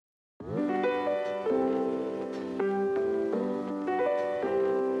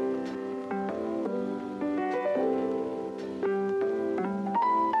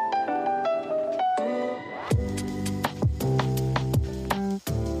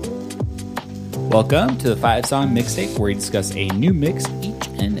Welcome to the 5-Song Mixtape, where we discuss a new mix each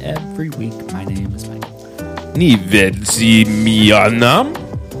and every week. My name is Mike. Ni vedzi mianam.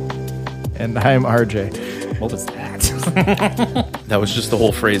 And I'm RJ. What was that? That was just the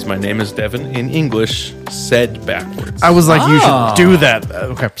whole phrase. My name is Devin in English, said backwards. I was like, you should do that.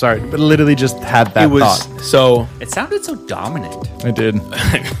 Okay, sorry. But literally just had that It was thought. so. It sounded so dominant. I did.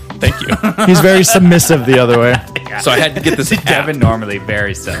 Thank you. He's very submissive the other way. So I had to get this. Devin normally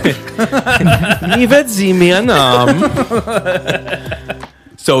very so. Ni vedzi mianam.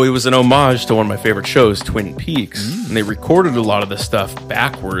 So it was an homage to one of my favorite shows, Twin Peaks, and they recorded a lot of the stuff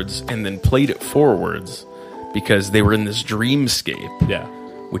backwards and then played it forwards because they were in this dreamscape. Yeah.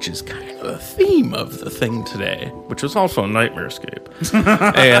 Which is kind of the theme of the thing today, which was also a nightmarescape.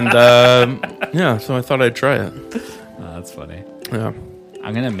 And yeah, so I thought I'd try it. Oh, that's funny. Yeah.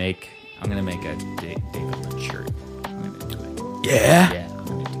 I'm gonna make a David Lynch shirt. I'm gonna do it. Yeah. Yeah, I'm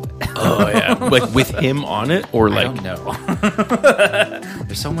gonna do it. Oh yeah. Like with him on it, or I like don't know.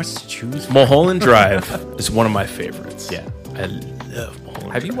 There's so much to choose from. Mulholland Drive is one of my favorites. Yeah. I love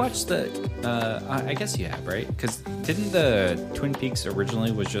Mulholland. Have you Drive. watched the? I guess you have, right? Because didn't the Twin Peaks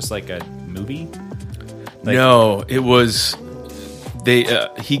originally was just like a movie? Like, No, it was.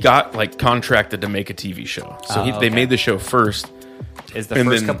 He got like contracted to make a TV show, so they okay. made the show first. Is the and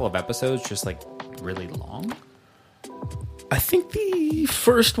first then- couple of episodes just like really long? I think the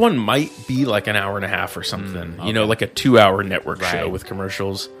first one might be like an hour and a half or something. okay. You know, like a 2-hour network show Right. with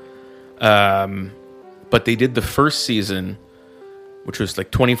commercials. But they did the first season, which was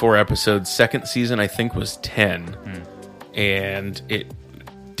like 24 episodes. Second season, I think, was 10. And it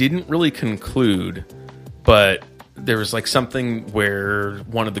didn't really conclude, but there was like something where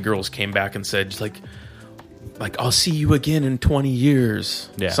one of the girls came back and said, like I'll see you again in 20 years.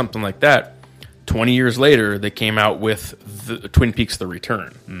 Yeah. Something like that. 20 years later, they came out with the Twin Peaks: The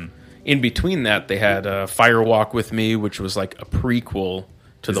Return. In between that, they had Fire Walk with Me, which was like a prequel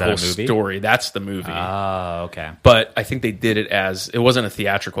to Is the that whole a movie? story. That's the movie. Oh, okay. But I think they did it as, it wasn't a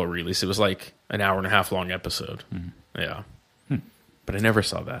theatrical release. It was like an hour and a half long episode. Yeah. But I never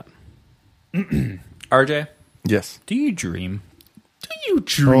saw that. RJ, Yes. do you dream? Do you Well,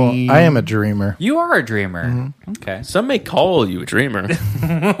 dream? I am a dreamer. You are a dreamer. Okay. Some may call you a dreamer.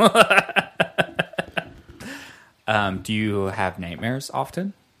 Do you have nightmares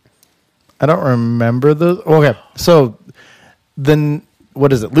often? I don't remember the. Okay, so then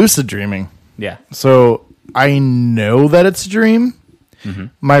what is it? Lucid dreaming. Yeah. So I know that it's a dream.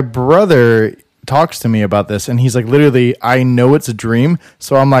 My brother talks to me about this, and he's like, literally, I know it's a dream.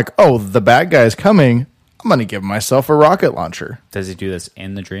 So I'm like, oh, the bad guy's coming. I'm going to give myself a rocket launcher. Does he do this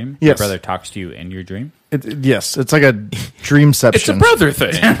in the dream? Your Yes. brother talks to you in your dream? Yes, it's like a dreamception. It's a brother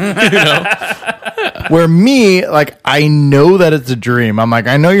thing. Where me, like, I know that it's a dream. I'm like,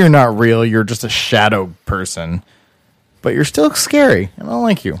 I know you're not real. You're just a shadow person. But you're still scary. And I don't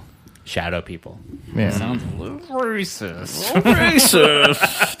like you. Shadow people. Yeah. Sounds a little racist. Racist.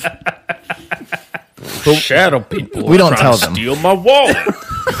 Shadow people. We don't trying tell to them. Steal my wallet.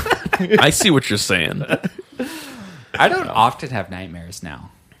 I see what you're saying. I don't often have nightmares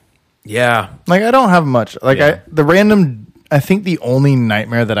now. Yeah. Like, I don't have much. Like, Yeah. I think the only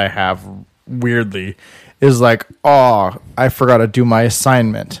nightmare that I have, weirdly, is like, oh, I forgot to do my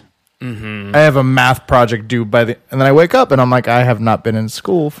assignment. I have a math project due and then I wake up and I'm like, I have not been in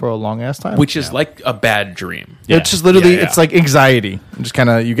school for a long ass time. Which is like a bad dream. It's just literally, Yeah. it's like anxiety. Just kind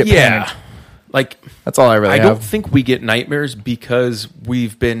of, you get Yeah. panicked. Like, That's all I really I have. don't think we get nightmares because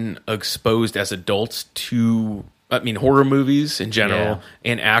we've been exposed as adults to, horror movies in general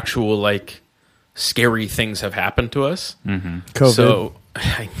and actual, like, scary things have happened to us. COVID. So,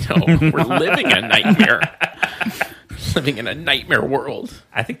 I know, we're living a nightmare. Living in a nightmare world.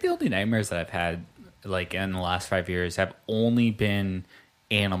 I think the only nightmares that I've had, like in the last 5 years, have only been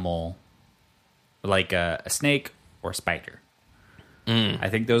animal, like a snake or a spider. I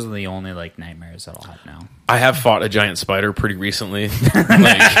think those are the only like nightmares that I'll have now. I have fought a giant spider pretty recently.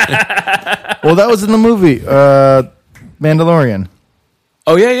 Like, Well, that was in the movie, Mandalorian.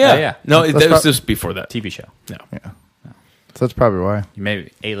 oh, yeah. yeah. No, That's that was prob- just before that. TV show. No. Yeah. So that's probably why. You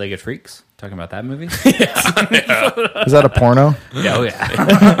maybe Eight-Legged Freaks. Talking about that movie? Is that a porno? Yeah, oh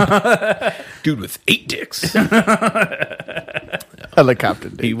yeah. Dude with 8 dicks. Helicopter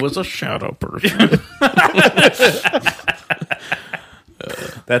dick. He was a shadow person.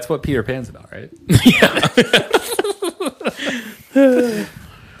 That's what Peter Pan's about, right?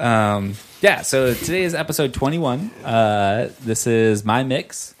 Yeah, so today is episode 21. This is my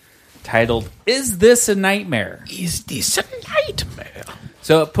mix titled, Is This a Nightmare? Is this a nightmare?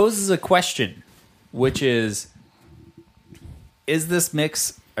 So it poses a question, which is this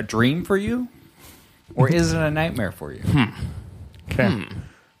mix a dream for you? Or is it a nightmare for you? Okay.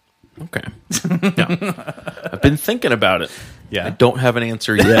 Okay. Yeah. I've been thinking about it. Yeah. I don't have an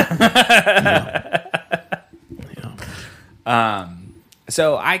answer yet.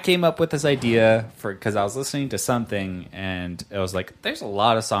 So I came up with this idea because I was listening to something and it was like, there's a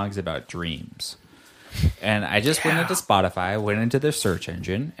lot of songs about dreams. And I just went into Spotify, went into their search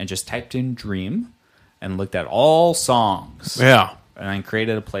engine and just typed in dream and looked at all songs. Yeah. And I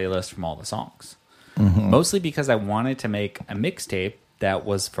created a playlist from all the songs. Mostly because I wanted to make a mixtape that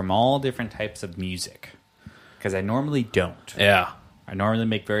was from all different types of music. Because I normally don't. Yeah. I normally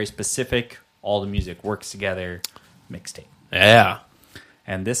make very specific, all the music works together mixtape. Yeah.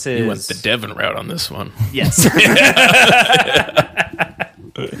 And this is... You went the Devin route on this one. Yes.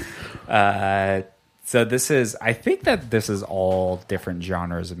 So this is... I think that this is all different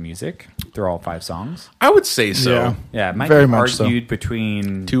genres of music. They're all 5 songs. I would say so. Yeah. Yeah, it might Very be much so. argued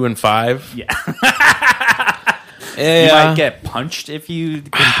between... 2 and 5. Yeah. Yeah. You might get punched if you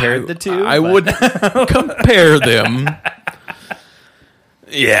compared the two. I would compare them.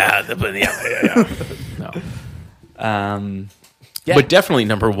 Yeah. No. Yeah. But definitely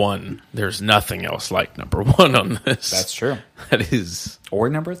number 1. There's nothing else like number 1 on this. That's true. That is... Or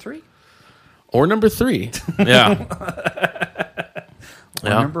number 3. Or number 3. Yeah. Or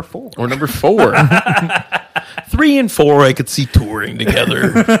number 4. Or number 4. 3 and 4 I could see touring together.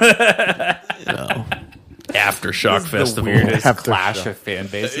 You know, Aftershock Festival. The weirdest Aftershock. clash of fan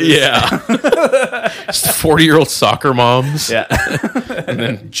bases. Yeah. Just 40-year-old soccer moms. Yeah. And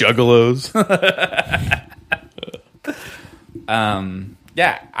then juggalos.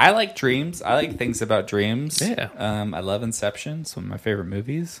 Yeah, I like dreams. I like things about dreams. Yeah. I love Inception. It's one of my favorite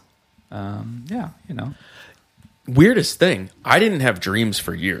movies. Yeah, you know. Weirdest thing, I didn't have dreams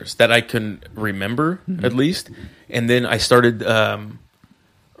for years that I can remember, at least. And then I started...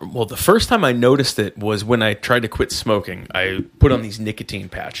 well, the first time I noticed it was when I tried to quit smoking. I put on these nicotine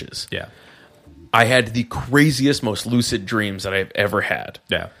patches. Yeah. I had the craziest, most lucid dreams that I've ever had.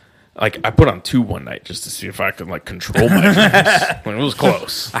 Yeah. Like, I put on 2 one night just to see if I could, like, control my dreams. When it was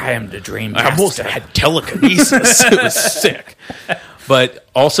close. I am the dream I almost had telekinesis. It was sick. But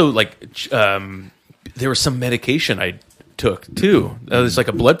also, like, there was some medication I took, too. It was like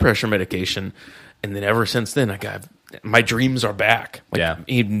a blood pressure medication. And then ever since then, my dreams are back. Like, Yeah.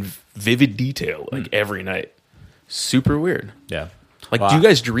 in vivid detail, like, every night. Super weird. Yeah. Like, Well, do you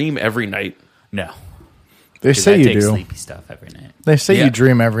guys dream every night? No. They 'Cause say I you take do. sleepy stuff every night. They say Yeah. you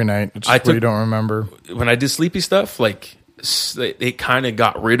dream every night. It's I just what took- you don't remember. When I did sleepy stuff, like, it kind of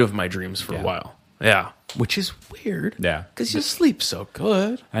got rid of my dreams for a while. Yeah. Which is weird. Yeah. Because you sleep so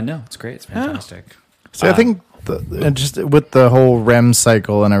good. I know. It's great. It's fantastic. See, I think just with the whole REM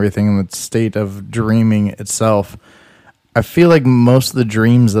cycle and everything and the state of dreaming itself, I feel like most of the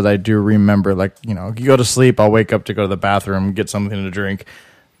dreams that I do remember, like, you know, you go to sleep, I'll wake up to go to the bathroom, get something to drink,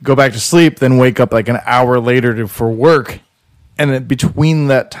 go back to sleep, then wake up like an hour later for work. And then between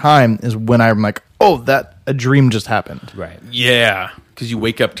that time is when I'm like, oh, a dream just happened. Right. Yeah. Because you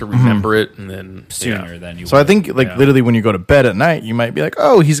wake up to remember it and then Sooner than you So I think, like, literally when you go to bed at night, you might be like,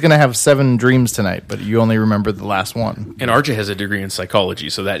 oh, he's going to have 7 dreams tonight, but you only remember the last one. And RJ has a degree in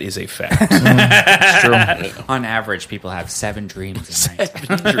psychology, so that is a fact. It's true. On average, people have 7 dreams a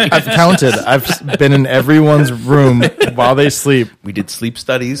night. I've counted. I've been in everyone's room while they sleep We did sleep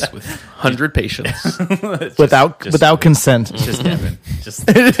studies with 100 patients. without consent. Just Devin. Just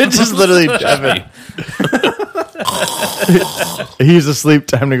It's just literally Devin. He's asleep.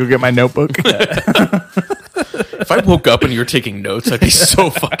 Time to go get my notebook. If I woke up and you were taking notes, I'd be so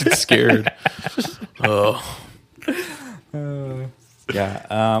fucking scared. Oh. yeah.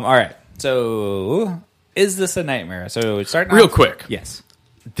 All right. So, is this a nightmare? So, starting Real off- quick. Yes.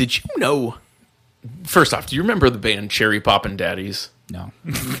 Did you know... First off, do you remember the band Cherry Poppin' Daddies? No.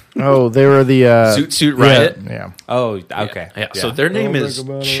 Oh, they were the Zoot Suit Riot? Yeah. Oh, okay. Yeah. So their name Don't is think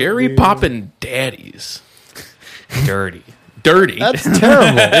about it, Cherry baby. Poppin' Daddies. Dirty. Dirty. That's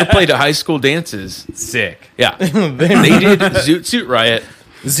terrible. They played at high school dances. Sick. Yeah. They did Zoot Suit Riot.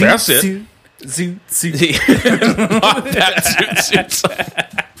 That's it. Zoot. Not that Zoot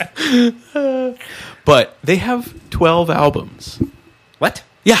Suit. But they have 12 albums. What?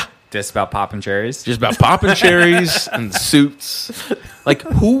 Yeah. Just about popping cherries? Just about popping cherries and suits. Like,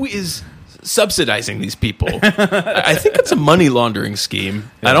 who is subsidizing these people? I think it's a money laundering scheme.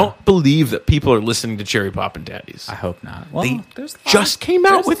 Yeah. I don't believe that people are listening to Cherry Poppin' Daddies. I hope not. Well, They there's just came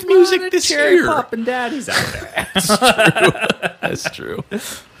out with music this cherry year. popping daddies out there. That's true.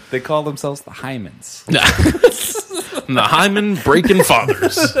 They call themselves the Hymens. And the Hyman breaking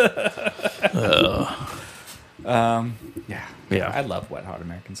fathers. Yeah. Yeah. I love Wet Hot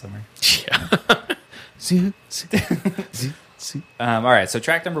American Summer. Yeah. All right, so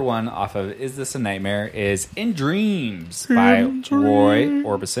track number 1 off of Is This a Nightmare is In Dreams by Roy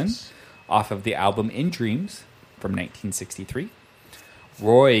Orbison, off of the album In Dreams from 1963.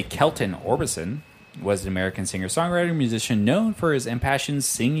 Roy Kelton Orbison was an American singer-songwriter musician known for his impassioned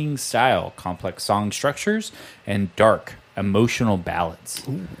singing style, complex song structures, and dark, emotional ballads.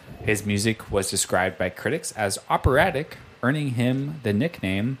 Ooh. His music was described by critics as operatic, earning him the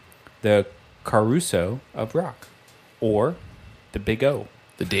nickname the Caruso of rock, or the Big O.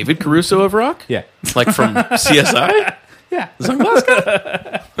 The David Caruso of rock? Yeah. Like from CSI? Yeah.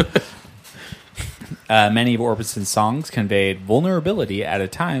 Many of Orbison's songs conveyed vulnerability at a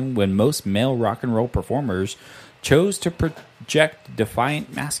time when most male rock and roll performers chose to project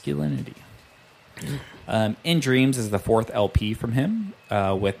defiant masculinity. In Dreams is the 4th LP from him,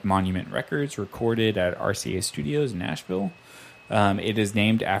 with Monument Records, recorded at RCA Studios in Nashville. It is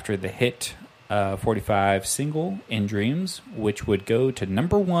named after the hit 45 single In Dreams, which would go to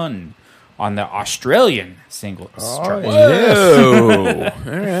number 1 on the Australian singles chart. Whoa! All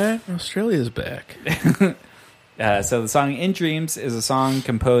right, Australia's back. So the song In Dreams is a song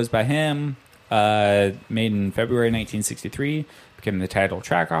composed by him, made in February 1963, became the title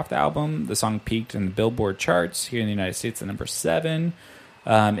track off the album. The song peaked in the Billboard charts here in the United States at number 7.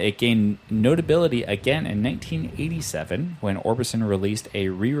 It gained notability again in 1987 when Orbison released a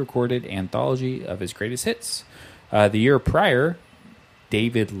re-recorded anthology of his greatest hits. The year prior,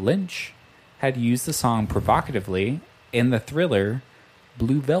 David Lynch had used the song provocatively in the thriller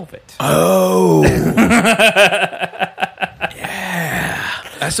Blue Velvet. Oh! Yeah.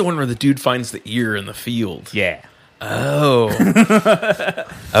 That's the one where the dude finds the ear in the field. Yeah. Oh.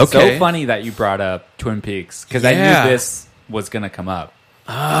 Okay. So funny that you brought up Twin Peaks, because I knew this was going to come up.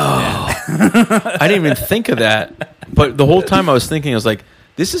 Oh. Yeah. I didn't even think of that. But the whole time I was thinking, I was like,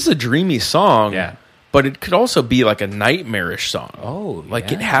 this is a dreamy song. Yeah. But it could also be like a nightmarish song. Oh,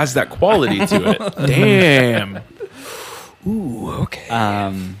 like it has that quality to it. Damn. Ooh, okay.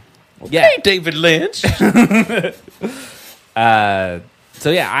 Yeah, David Lynch. So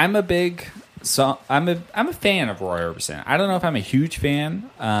yeah, I'm a fan of Roy Orbison. I don't know if I'm a huge fan.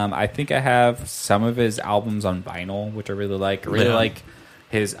 I think I have some of his albums on vinyl, which I really like. I really like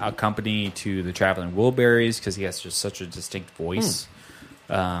his accompany to the Traveling Wilburys because he has just such a distinct voice.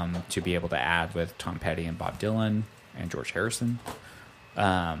 To be able to add with Tom Petty and Bob Dylan and George Harrison.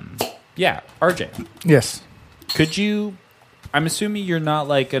 Yeah, RJ. Yes. Could you... I'm assuming you're not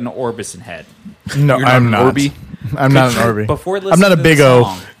like an Orbison head. No, I'm not. Orby? I'm not an Orby. Before I'm not a to big the O.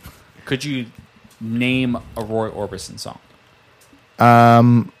 song, could you name a Roy Orbison song?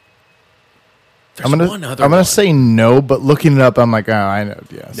 I'm one gonna say no, but looking it up, I'm like, oh, I know.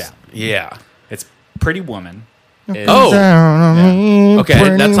 Yes. Yeah. It's Pretty Woman. Okay, that's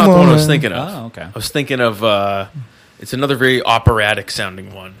not the one I was thinking of. Oh, okay. I was thinking of it's another very operatic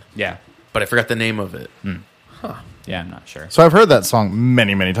sounding one, Yeah. but I forgot the name of it. Yeah, I'm not sure. So I've heard that song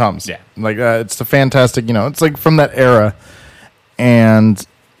many, many times. Yeah. Like it's a fantastic, it's like from that era. And,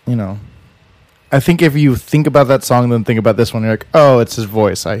 I think if you think about that song, then think about this one, you're like, oh, it's his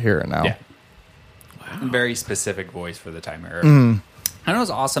voice. I hear it now. Yeah. Wow. Very specific voice for the time era. I know it was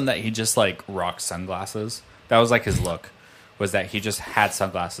awesome that he just like rocked sunglasses. That was like his look, was that he just had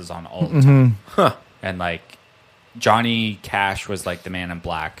sunglasses on all the time. Huh. And like Johnny Cash was like the man in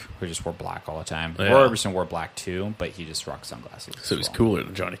black who just wore black all the time. Yeah. Roy Orbison wore black too, but he just rocked sunglasses. So he's cooler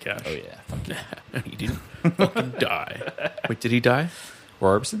than Johnny Cash. Oh yeah, fuck yeah. He didn't fucking die. Wait, did he die?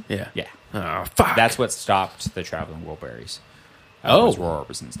 Roy Orbison? Yeah. Yeah. Oh, fuck. That's what stopped the Traveling Wilburys. Was Roy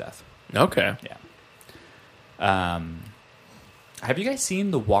Orbison's death. Okay. Yeah. Have you guys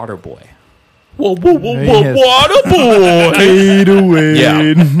seen The Water Boy? Whoa, Yes. Water Boy! Fade away.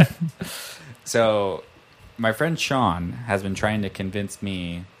 Yeah. So, my friend Sean has been trying to convince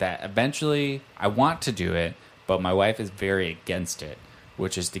me that eventually I want to do it, but my wife is very against it,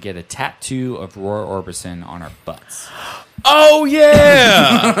 which is to get a tattoo of Roy Orbison on our butts. Oh,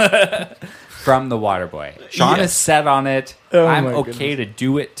 yeah! From The Waterboy. Sean is set on it. Oh, I'm my okay to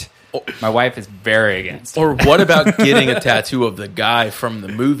do it. My wife is very against it. Or what about getting a tattoo of the guy from the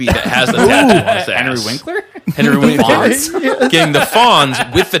movie that has the tattoo on his ass? Henry Winkler? Henry Winkler. Getting the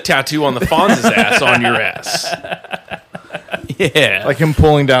Fonz with the tattoo on the Fonz's ass on your ass. Yeah. Like him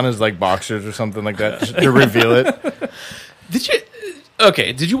pulling down his like boxers or something like that to reveal it. Did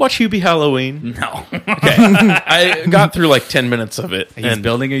you watch Hubie Halloween? No. Okay. I got through like 10 minutes of it. He's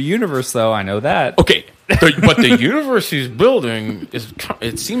building a universe, though. I know that. Okay. But the universe he's building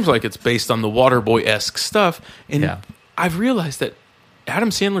it seems like it's based on the Waterboy-esque stuff. And I've realized that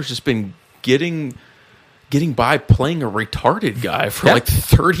Adam Sandler's just been getting getting by playing a retarded guy for like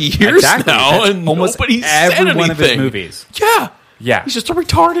 30 years now, That's and almost nobody's every said anything. one of his movies. Yeah. Yeah. He's just a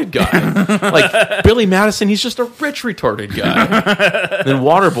retarded guy. Like Billy Madison, he's just a rich retarded guy. Then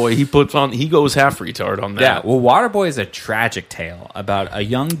Waterboy, he goes half retard on that. Yeah, well, Waterboy is a tragic tale about a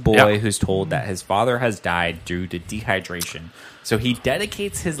young boy Yeah. who's told that his father has died due to dehydration. So he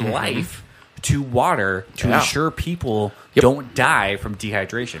dedicates his life to water to Yeah. ensure people Yep. don't die from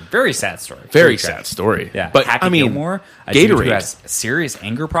dehydration. Very sad story. Very tragic. sad story. Yeah, But Happy I mean, Gilmore, a dude who Gatorade. has serious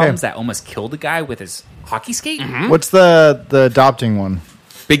anger problems that almost killed a guy with his hockey skate. What's the adopting one?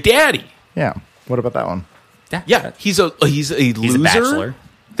 Big Daddy. Yeah. What about that one? Yeah, he's a loser bachelor.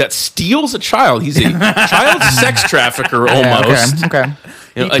 that steals a child. He's a child sex trafficker almost. Okay.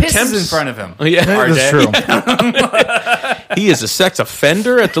 You know, He pisses in front of him. Yeah, That's true. he is a sex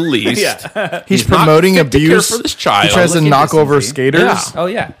offender at the least. Yeah. He's not promoting fit to care abuse. for this child. He tries to Look at knock this over movie. skaters. Yeah. Oh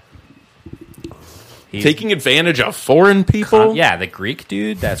yeah. Taking advantage of foreign people. Yeah, the Greek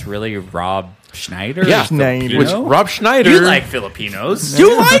dude. That's really Rob Schneider. Yeah. Schneider. Which Rob Schneider. You like Filipinos?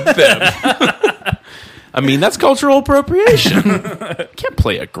 You like them. I mean, that's cultural appropriation. Can't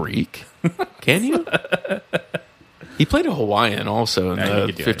play a Greek, can you? He played a Hawaiian also in No, the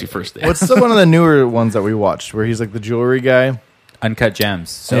you could do 51st Day. What's one of the newer ones that we watched where he's like the jewelry guy? Uncut Gems.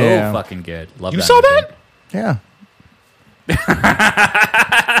 So Yeah. fucking good. Love You that saw movie. that? Yeah.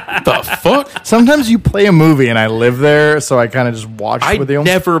 The fuck? Sometimes you play a movie and I live there, so I kind of just watch I with you.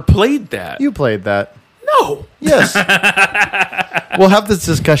 never played that. You played that. No. Yes. We'll have this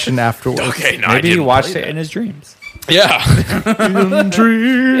discussion afterwards. Okay, no, I Maybe he didn't watched play it in his dreams. that. Yeah.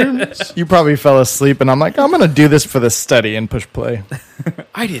 Dreams. You probably fell asleep, and I'm like, I'm going to do this for the study and push play.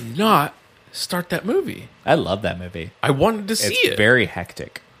 I did not start that movie. I love that movie. I wanted to see It's it. very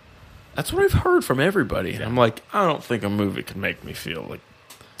hectic. That's what I've heard from everybody. I'm like, I don't think a movie can make me feel like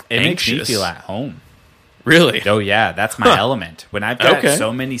It makes me anxious. feel at home. Really? Oh yeah, that's my element. When I've got Okay.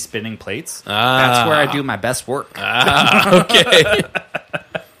 so many spinning plates, that's where I do my best work. Okay.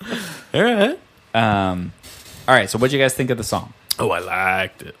 All right. All right, so what do you guys think of the song? Oh, I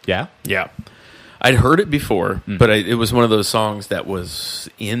liked it. Yeah, Yeah. I'd heard it before, but it was one of those songs that was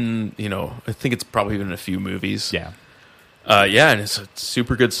in, I think it's probably been in a few movies. yeah, Yeah, and it's a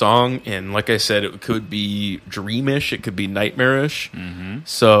super good song. And like I said, it could be dreamish, it could be nightmarish.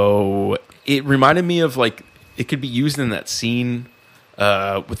 So it reminded me of like, it could be used in that scene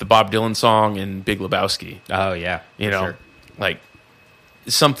with the Bob Dylan song in Big Lebowski. oh yeah, You for know, sure. like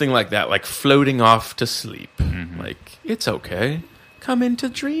something like that, like floating off to sleep. Like, it's okay. Come into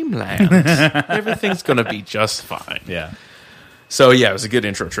dreamland. Everything's going to be just fine. yeah. So, yeah, it was a good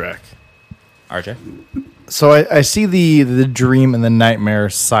intro track. RJ, So I see the dream and the nightmare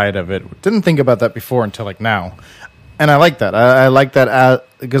side of it. Didn't think about that before until like now. And I like that. I like that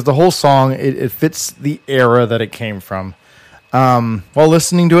because the whole song, it fits the era that it came from. While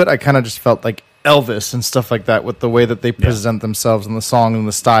listening to it, I kind of just felt like Elvis and stuff like that with the way that they present themselves in the song and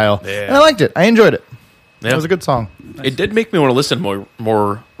the style. Yeah. And I liked it. I enjoyed it. Yeah. It was a good song. It did make me want to listen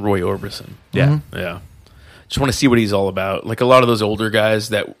more Roy Orbison. yeah, Yeah. Just want to see what he's all about. Like a lot of those older guys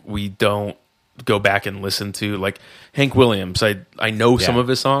that we don't go back and listen to, like Hank Williams. I know some Yeah. of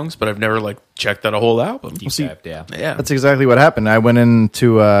his songs, but I've never like checked out a whole album. Deep see, dived, yeah. Yeah. That's exactly what happened. I went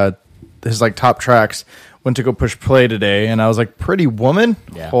into his like top tracks, went to go push play today, and I was like, Pretty Woman?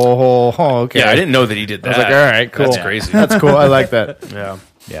 Yeah. Oh, okay. Yeah, I didn't know that he did I that. was like, all right, cool. That's crazy. That's cool. I like that. Yeah.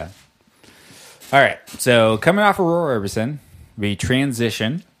 Yeah. All right. So coming off of Roy Orbison, we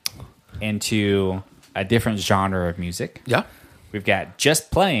transition into a different genre of music. Yeah. We've got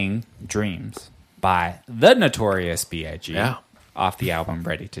Just Playing Dreams by the Notorious B.I.G. Yeah. off the album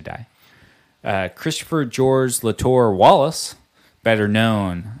Ready to Die. Christopher George Latour Wallace, better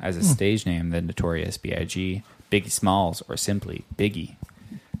known as a stage name than Notorious B.I.G., Biggie Smalls, or simply Biggie,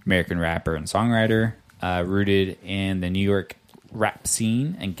 American rapper and songwriter, rooted in the New York rap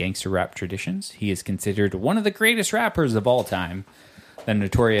scene and gangster rap traditions. He is considered one of the greatest rappers of all time. The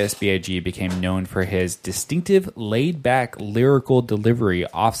Notorious B.I.G. became known for his distinctive, laid-back lyrical delivery,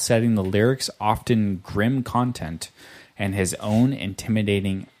 offsetting the lyrics' often grim content and his own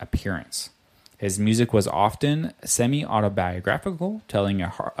intimidating appearance. His music was often semi-autobiographical, telling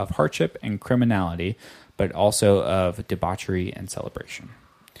of hardship and criminality, but also of debauchery and celebration.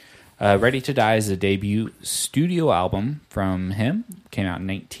 Ready to Die is a debut studio album from him. Came out in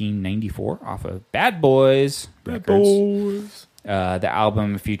 1994 off of Bad Boys Records. The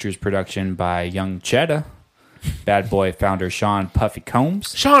album features production by Young Cheddar, Bad Boy founder Sean Puffy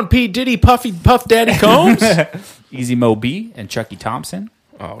Combs, Sean P. Diddy Puffy Puff Daddy Combs. Easy Mo B, and Chucky Thompson,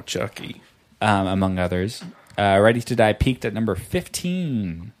 Oh, Chucky. among others. Ready to Die peaked at number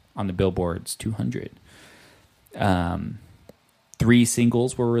 15 on the Billboard's 200. 3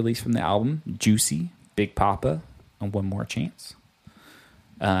 singles were released from the album: Juicy, Big Papa, and One More Chance.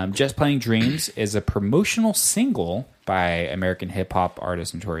 Just Playing Dreams is a promotional single by American hip-hop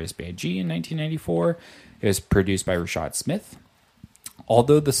artist Notorious B.I.G. in 1994. It was produced by Rashad Smith.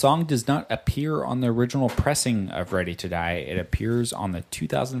 Although the song does not appear on the original pressing of Ready to Die, it appears on the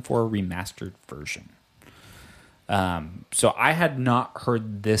 2004 remastered version. So I had not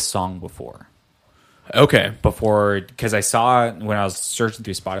heard this song before. Okay. Because I saw it when I was searching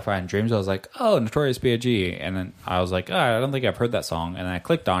through Spotify and Dreams, I was like, oh, Notorious B.I.G. And then I was like, oh, I don't think I've heard that song. And then I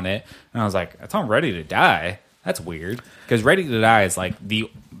clicked on it, and I was like, it's on Ready to Die. That's weird. Because Ready to Die is like the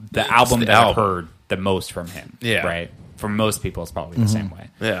album that I've heard the most from him. Yeah. Right? For most people, it's probably the same way.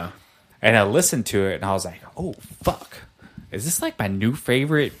 Yeah. And I listened to it, and I was like, oh, fuck. Is this like my new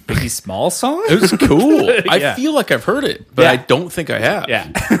favorite Biggie Smalls song? It was cool. I Yeah. feel like I've heard it, but Yeah. I don't think I have.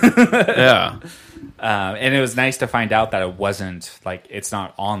 Yeah. Yeah. And it was nice to find out that it wasn't like it's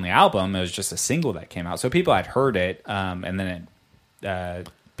not on the album. It was just a single that came out. So people had heard it, and then it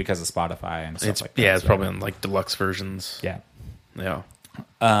because of Spotify and stuff like that. Yeah, it's So, probably in like deluxe versions. yeah. Yeah.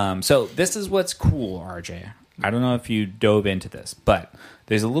 So this is what's cool, RJ. I don't know if you dove into this, but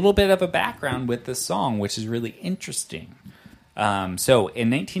there's a little bit of a background with this song, which is really interesting. So in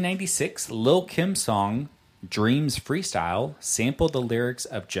 1996, Lil Kim's song Dreams Freestyle sampled the lyrics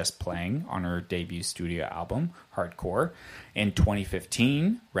of Just Playing on her debut studio album, Hardcore. In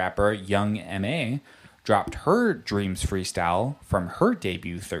 2015, rapper Young M.A. dropped her Dreams Freestyle from her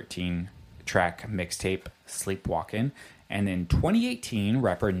debut 13-track mixtape, Sleepwalkin'. And in 2018,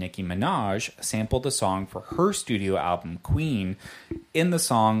 rapper Nicki Minaj sampled the song for her studio album, Queen, in the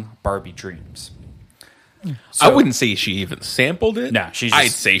song Barbie Dreams. I wouldn't say she even sampled it. No, she's I'd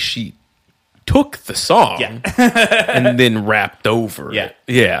just- say she took the song and then rapped over Yeah. it.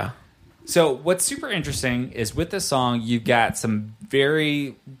 Yeah. So what's super interesting is with this song, you've got some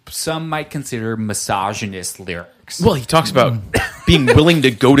some might consider misogynist lyrics. Well, he talks about being willing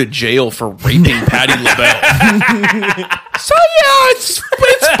to go to jail for raping Patti LaBelle. So yeah, it's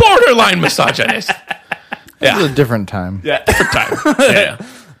borderline misogynist. It was a different time. Yeah. Different time. Yeah.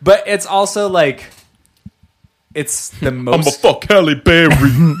 But it's also like, it's the I'm a most, fuck Halle Berry.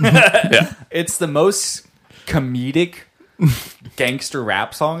 Yeah. it's the most comedic gangster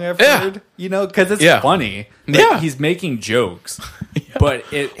rap song I've Yeah. heard, you know, because it's Yeah. funny. Like, Yeah. he's making jokes, but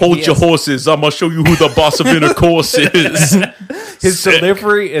Hold he your has- horses. I'm gonna show you who the boss of intercourse is. His Sick.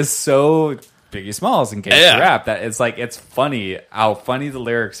 delivery is so Biggie Smalls in gangster Yeah. rap that it's like, it's funny how funny the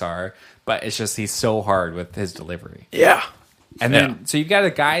lyrics are, but it's just he's so hard with his delivery. Yeah. And then so you've got a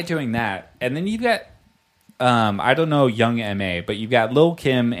guy doing that, and then you've got I don't know Young M.A., but you've got Lil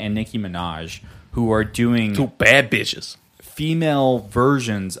Kim and Nicki Minaj who are doing Two bad bitches. female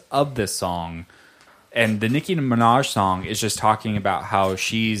versions of this song. And the Nicki Minaj song is just talking about how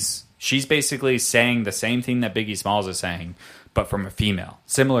she's basically saying the same thing that Biggie Smalls is saying, but from a female,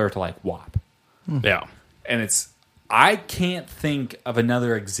 similar to like WAP. Yeah. And I can't think of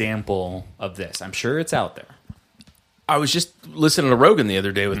another example of this. I'm sure it's out there. I was just listening to Rogan the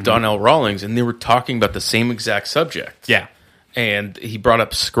other day with Donnell Rawlings, and they were talking about the same exact subject. Yeah. And he brought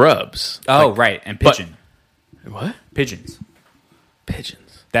up Scrubs. Oh, Like, right. And but- pigeon. What? Pigeons.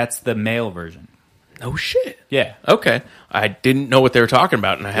 Pigeons. That's the male version. No shit. Yeah. Okay. I didn't know what they were talking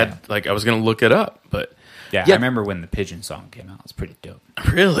about, and I had I was going to look it up, but Yeah. I remember when the pigeon song came out. It was pretty dope.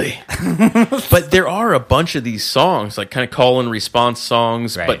 really. But there are a bunch of these songs, like kind of call and response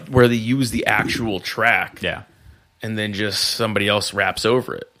songs, Right. but where they use the actual track. Yeah. And then just somebody else raps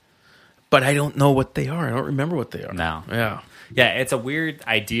over it. But I don't know what they are. I don't remember what they are. No. Yeah. Yeah, it's a weird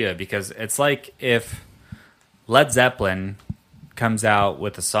idea because it's like if Led Zeppelin comes out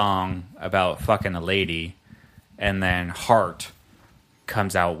with a song about fucking a lady, and then Heart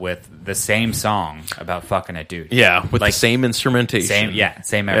comes out with the same song about fucking a dude. Yeah, with Like, the same instrumentation.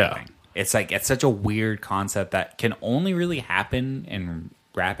 Same everything. It's like, it's such a weird concept that can only really happen in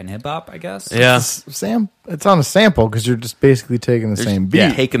rap and hip hop, I guess. Yeah. It's on a sample because you're just basically taking the same beat.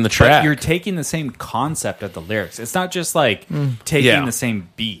 Yeah. Taking the But track. you're taking the same concept of the lyrics. It's not just like taking Yeah. the same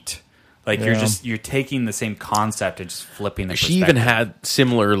beat. Like you're taking the same concept and just flipping the She even perspective. had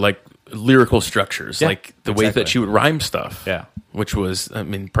similar like lyrical structures, Yeah, like the way exactly. that she would rhyme stuff. Yeah. which was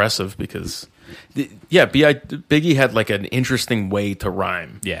impressive because, Biggie had like an interesting way to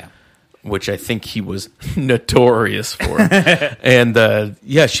rhyme. Yeah. Which I think he was notorious for. And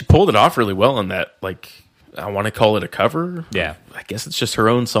she pulled it off really well on that. Like, I want to call it a cover. Yeah. I guess it's just her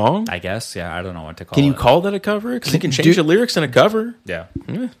own song. I guess. Yeah. I don't know what to call Can it. you call that a cover? Because you can change the lyrics in a cover. Yeah.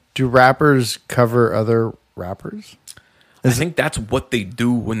 Do rappers cover other rappers? I think that's what they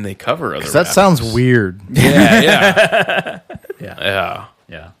do when they cover other. That sounds weird. Yeah,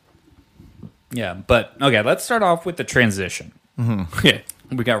 yeah. Yeah. But okay, let's start off with the transition. Yeah.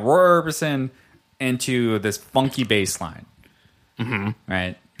 We got Roy Orbison into this funky bass line.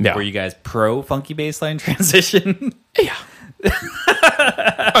 Right? Yeah. Were you guys pro funky bass line transition? Yeah.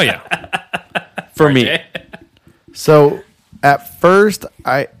 Oh yeah. For me. So at first,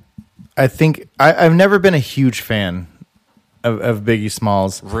 I think I've never been a huge fan of Biggie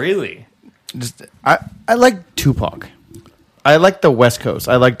Smalls. Really? I like Tupac. I like the West Coast.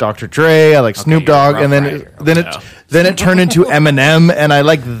 I like Dr. Dre. I like Snoop you're a Dogg, and Rough Rider. then it turned into Eminem, and I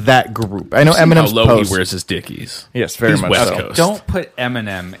like that group. I know How Eminem's low post. he wears his Dickies. Yes, very He's much West so. Coast. Don't put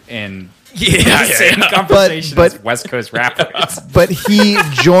Eminem in Yeah, the same conversation But- as West Coast rappers. But he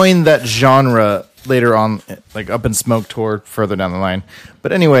joined that genre later on, like Up in Smoke tour further down the line.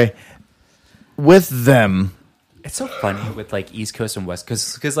 But anyway, with them, It's so funny with like East Coast and West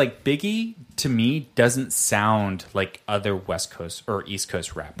Coast because like Biggie to me doesn't sound like other West Coast or East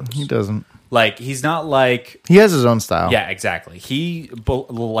Coast rappers. he doesn't. Like he's not like He has his own style. yeah, exactly. He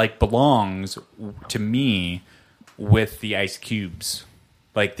belongs to me with the Ice Cubes.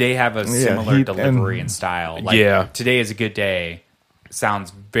 Like they have a similar delivery and style. Like Yeah. Today is a Good Day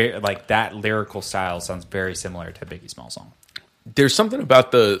sounds very like that lyrical style sounds very similar to Biggie Smalls song. There's something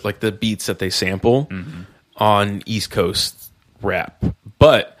about the beats that they sample on East Coast rap,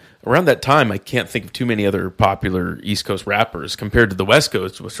 but around that time, I can't think of too many other popular East Coast rappers compared to the West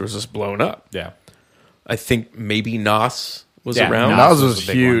Coast, which was just blown up. Yeah. I think maybe Nas was Yeah, around. Nas was a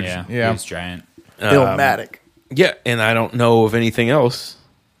big huge. One, Yeah. He was giant. Illmatic. Yeah, and I don't know of anything else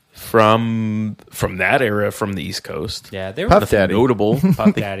from that era from the East Coast. Yeah, they were Puff Nothing Daddy. notable.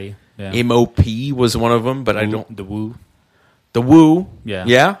 Puff Daddy. Yeah. MOP was one of them, but I don't. The Woo. The Woo. Yeah.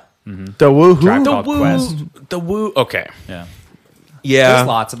 Yeah. The woohoo. Tribe The Called Woo. Quest. The Woo. Okay. Yeah. Yeah. There's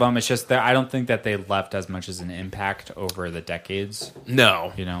lots of them. It's just that I don't think that they left as much as an impact over the decades.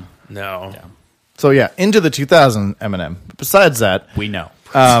 No. You know, No. Yeah. So yeah, into the 2000 Eminem. But besides that, we know.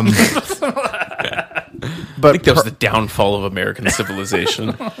 but I think that was the downfall of American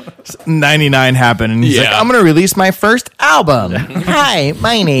civilization. 99 happened, and he's like, Yeah. I'm going to release my first album. Hi,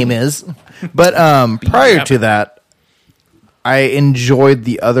 my name is. But prior to that, I enjoyed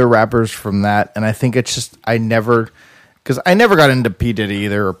the other rappers from that, and I think it's just I never got into P Diddy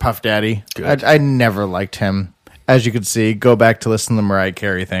either or Puff Daddy. Good. I never liked him, as you could see. Go back to listen to the Mariah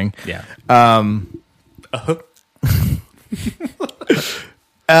Carey thing. Yeah.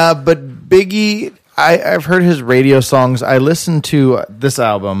 But Biggie, I've heard his radio songs. I listened to this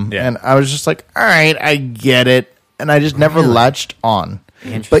album, Yeah. and I was just like, all right, I get it. And I just never latched on.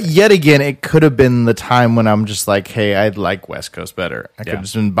 But yet again, it could have been the time when I'm just like, hey, I'd like West Coast better. I could have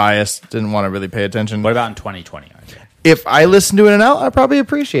just been biased, didn't want to really pay attention. What about in 2020? RJ? If I listen to it now, I probably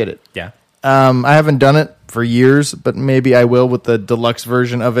appreciate it. Yeah. I haven't done it for years, but maybe I will with the deluxe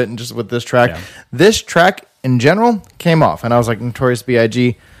version of it and just with this track. Yeah. This track in general came off, and I was like, Notorious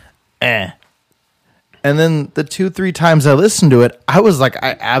B.I.G., And then the 2-3 times I listened to it, I was like,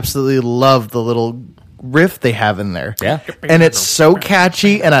 I absolutely love the little riff they have in there. Yeah. And it's so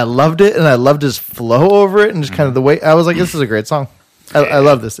catchy, and I loved it, and I loved his flow over it, and just kind of the way, I was like, this is a great song. I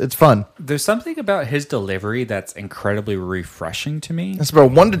love this. It's fun. There's something about his delivery that's incredibly refreshing to me. It's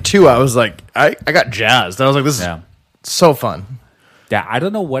about 1 to 2. I was like, I got jazzed. I was like, this is Yeah. so fun. Yeah, I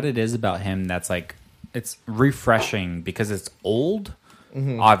don't know what it is about him that's like it's refreshing because it's old,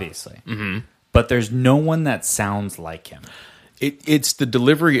 obviously. But there's no one that sounds like him. It's the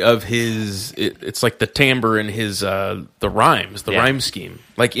delivery of his. It's like the timbre in his the rhymes, the Yeah. rhyme scheme.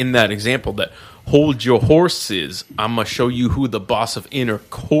 Like in that example, that hold your horses. I'm gonna show you who the boss of inner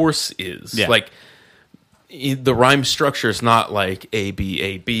course is. Yeah. Like the rhyme structure is not like A B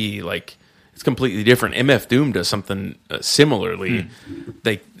A B. Like it's completely different. MF Doom does something similarly.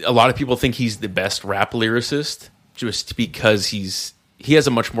 Like a lot of people think he's the best rap lyricist just because he has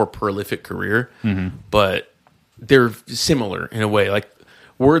a much more prolific career, but they're similar in a way. Like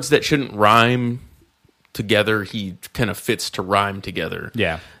words that shouldn't rhyme together, he kind of fits to rhyme together.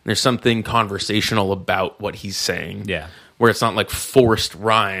 Yeah. There's something conversational about what he's saying. Yeah. Where it's not like forced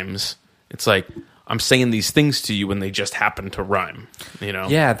rhymes. It's like I'm saying these things to you when they just happen to rhyme. You know?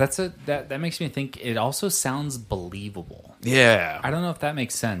 Yeah, that makes me think it also sounds believable. Yeah. I don't know if that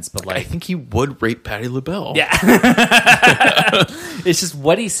makes sense, but I like think he would rape Patti LaBelle. yeah. It's just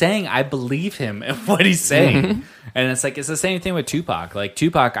what he's saying. I believe him and what he's saying. And it's like, it's the same thing with Tupac. Like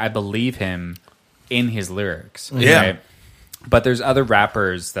Tupac, I believe him in his lyrics. Yeah. But there's other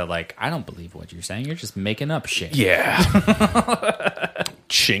rappers that like, I don't believe what you're saying. You're just making up shit. Yeah.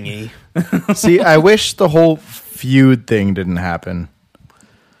 Chingy. See, I wish the whole feud thing didn't happen,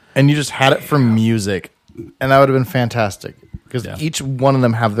 and you just had it for music, and that would have been fantastic. Because each one of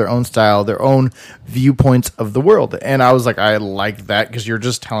them have their own style, their own viewpoints of the world. And I was like, I like that because you're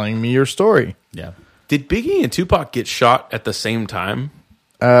just telling me your story. Yeah. Did Biggie and Tupac get shot at the same time?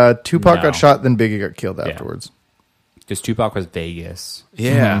 Tupac No. got shot, then Biggie got killed afterwards. Because Tupac was Vegas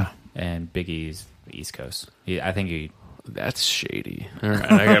Yeah. and Biggie's East Coast. I think he... That's shady. All right,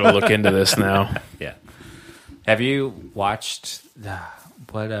 I got to look into this now. Yeah. Have you watched...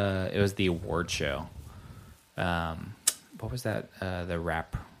 it was the award show. What was that? The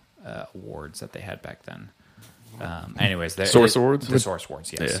rap awards that they had back then. Anyways, Source Awards? The Source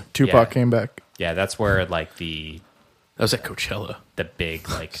Awards, yes. Yeah. Tupac came back. Yeah, that's where like the That was at Coachella. big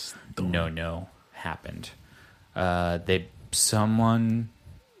like no happened. Someone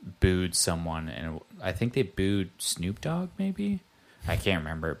booed someone, and I think they booed Snoop Dogg. Maybe I can't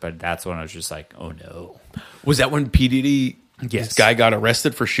remember, but that's when I was just like, oh no. Was that when P. Diddy, Yes. this guy got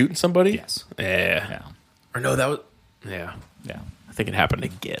arrested for shooting somebody? Yes. Yeah. Yeah. Or no, that was... Yeah. Yeah. I think it happened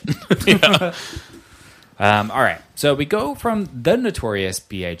again. All right. So we go from the Notorious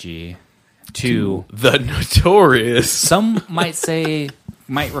B.I.G. to The Notorious. some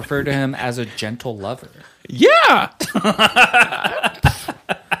might refer to him as a gentle lover. Yeah.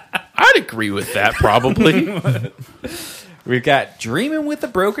 I'd agree with that, probably. We've got Dreaming with a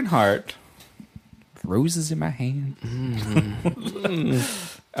Broken Heart, Roses in My Hand,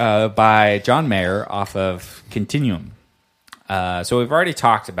 by John Mayer off of Continuum. So we've already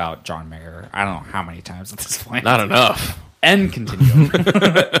talked about John Mayer. I don't know how many times at this point. Not enough. And Continuum.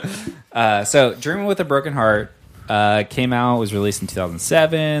 So Dreaming with a Broken Heart came out, was released in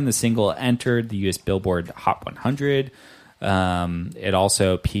 2007. The single entered the U.S. Billboard Hot 100. It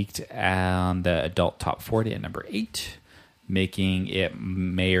also peaked on the adult top 40 at number 8, making it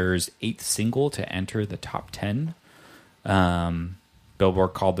Mayer's 8th single to enter the top 10.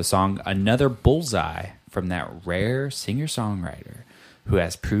 Billboard called the song another bullseye from that rare singer-songwriter who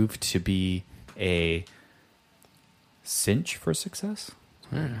has proved to be a cinch for success.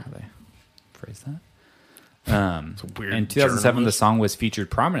 How they phrase that? It's a weird In 2007, the journalist. song was featured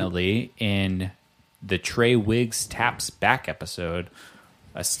prominently in the Trey Wiggs Taps Back episode,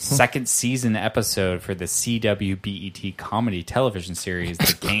 a second season episode for the CW BET comedy television series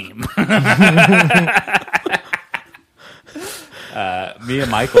The Game. Mia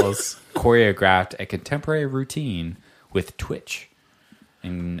Michaels choreographed a contemporary routine with Twitch.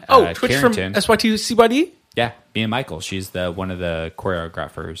 In, Twitch Carrington. from SYTCBD? Yeah, Mia Michaels. She's one of the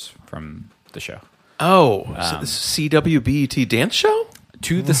choreographers from the show. Oh, so this is CWBET dance show?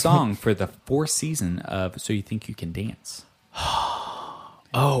 To the song for the 4th season of So You Think You Can Dance.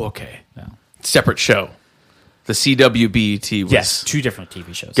 Oh, okay. Yeah. Separate show. The CWBET was... Yes, 2 different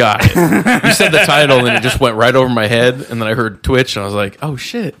TV shows. Got it. You said the title and it just went right over my head, and then I heard Twitch and I was like, oh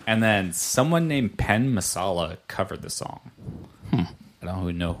shit. And then someone named Pen Masala covered the song. I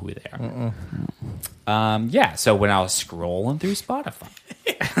don't know who they are. Yeah, so when I was scrolling through Spotify,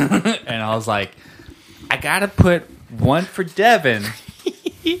 and I was like, I gotta put one for Devin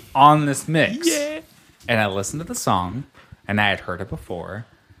on this mix. Yeah. And I listened to the song, and I had heard it before,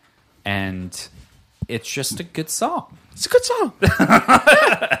 and it's just a good song. It's a good song.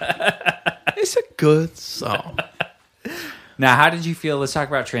 It's a good song. Now, how did you feel? Let's talk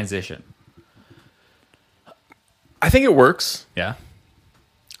about transition. I think it works. Yeah?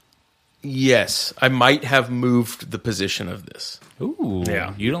 Yes. I might have moved the position of this. Ooh.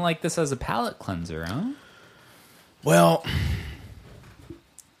 Yeah. You don't like this as a palate cleanser, huh? Well,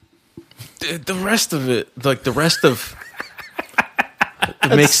 the rest of it, like the rest of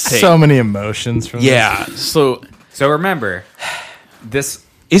the mixtape. So many emotions from Yeah. So So remember, this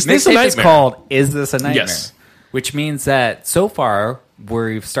Is This a mixtape is Nightmare? called "Is This a Nightmare?" Yes. Which means that so far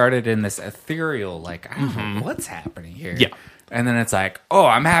we've started in this ethereal, like I don't know what's happening here. Yeah. And then it's like, oh,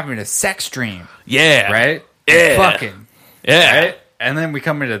 I'm having a sex dream, yeah. right? Yeah. Fucking, Yeah. right? And then we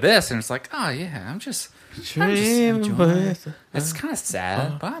come into this, and it's like, oh yeah, I'm just enjoying it. It's kind of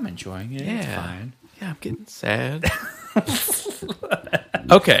sad, but I'm enjoying it. It's Yeah. fine. Yeah, I'm getting sad.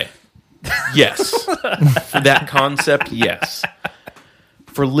 Okay. Yes. For that concept, yes.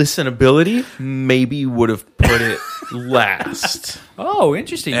 For listenability, maybe would have put it last. Oh,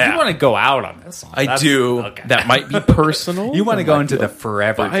 interesting. Yeah. You want to go out on this one. I do. Okay. That might be personal. You want to That go might into be the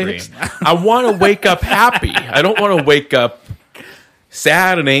forever dream. biased. I want to wake up happy. I don't want to wake up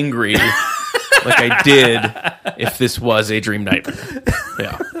sad and angry like I did if this was a dream nightmare.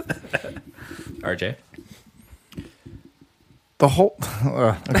 Yeah. RJ? the whole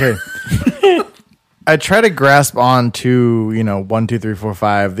okay. I try to grasp on to 1, 2, 3, 4,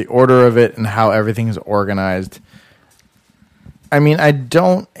 5, the order of it and how everything is organized. I mean, I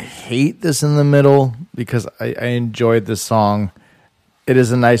don't hate this in the middle because I enjoyed this song. It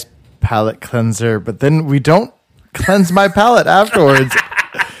is a nice palate cleanser, but then we don't cleanse my palate afterwards.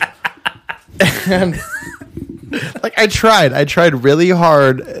 And like I tried really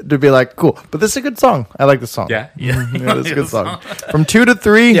hard to be like, cool, but this is a good song. I like this song. Yeah. This is a good song. From 2 to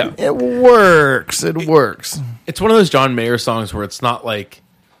 3, Yeah. it works. It works. It's one of those John Mayer songs where it's not like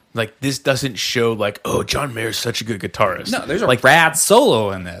this doesn't show like, oh, John Mayer's such a good guitarist. No, there's a rad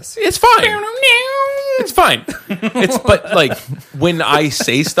solo in this. It's fine. It's fine. But like when I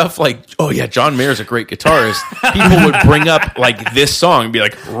say stuff like, "Oh yeah, John Mayer's a great guitarist," people would bring up like this song and be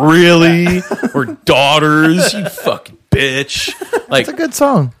like, "Really?" Or "Daughters, you fucking bitch." Like It's a good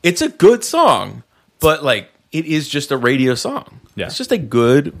song. it's a good song, but like it is just a radio song. Yeah. It's just a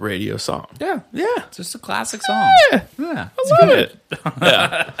good radio song. Yeah. Yeah. It's just a classic song. Yeah. Yeah. I love it.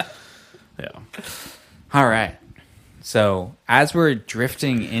 Yeah. Yeah. All right. So as we're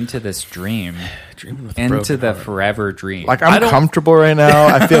drifting into this dream, Dreaming with a into broken the heart. forever dream. Like I'm comfortable right now.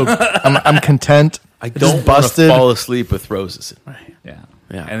 I feel I'm content. I just don't want to busted. fall asleep with roses in my hand. yeah.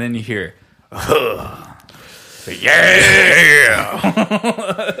 Yeah. And then you hear,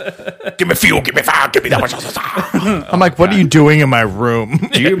 Yeah. Give me fuel, give me fire, give me that much. I'm like, what are you doing in my room?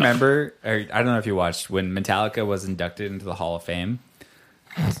 do you remember, or I don't know if you watched, when Metallica was inducted into the Hall of Fame?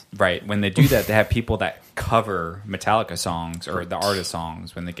 Right. When they do that, they have people that cover Metallica songs or the artist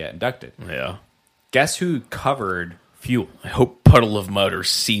songs when they get inducted. Yeah. Guess who covered Fuel? I hope Puddle of Mud or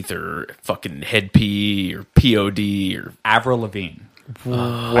Seether or fucking Head P or POD or Avril Lavigne. What?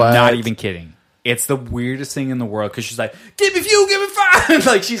 I'm not even kidding. It's the weirdest thing in the world because she's like, give me fuel, give me fire.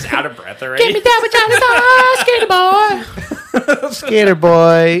 Like she's out of breath already. Give me that, skater boy. Skater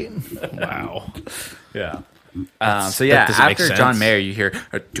boy. wow. Yeah. So yeah, doesn't make after sense. John Mayer, you hear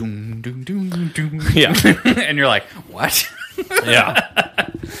a doom, doom, doom, doom. Yeah. And you're like, what? Yeah.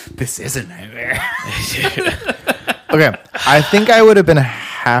 This is a nightmare. Okay, I think I would have been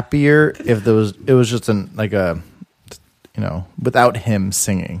happier if it was just without him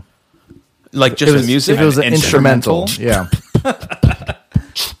singing. Like just It was, the music? if it was an instrumental, instrumental? yeah.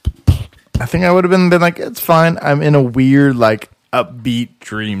 I think I would have been like, it's fine. I'm in a weird, like, upbeat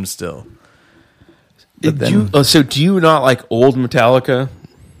dream still. But then, So do you not like old Metallica?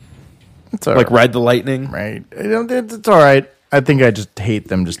 it's all Like right. Ride the Lightning? Right. It's all right. I think I just hate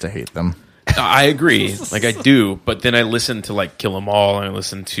them just to hate them. I agree. Like I do, but then I listen to like Kill 'Em All and I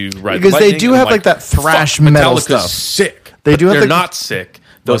listen to Ride Because the they Lightning. do and have, I'm like, that thrash fuck, metal Metallica's stuff. sick. They But do have, they're like- not sick.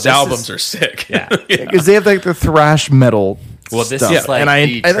 Those this albums is- are sick. Yeah. Because they have, like, the thrash metal Well, this stuff. is like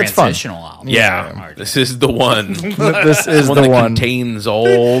the that's fun. transitional album. Yeah. This is the one. This is one the that one. contains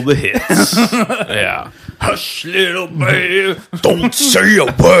all the hits. Yeah. Hush, little baby, don't say a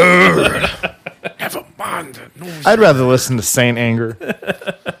word. Never mind. I'd rather listen to Saint Anger.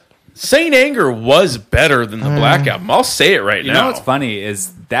 Saint Anger was better than the Black Album. I'll say it right You now. know what's funny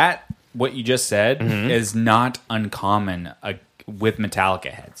is that what you just said Mm-hmm. is not uncommon with Metallica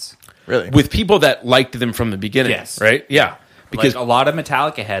heads. Really? With people that liked them from the beginning, Yes. right? Yeah. Because Because a lot of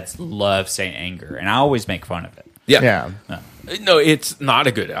Metallica heads love Saint Anger, and I always make fun of it. yeah. No, it's not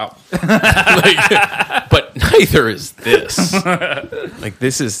a good album. Like, but neither is this. Like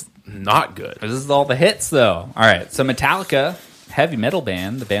this is not good. This is all the hits, though. All right, so Metallica, heavy metal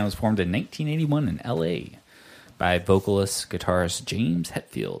band. The band was formed in 1981 in L.A. by vocalist, guitarist James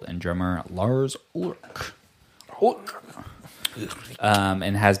Hetfield and drummer Lars Ulrich.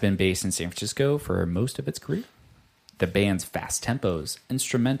 And has been based in San Francisco for most of its career. The band's fast tempos,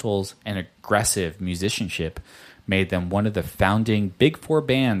 instrumentals, and aggressive musicianship made them one of the founding big four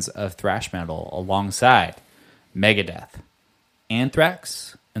bands of thrash metal alongside Megadeth,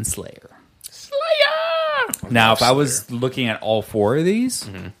 Anthrax, and Slayer. Now, if I was looking at all four of these,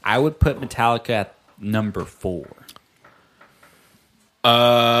 I would put Metallica at number 4.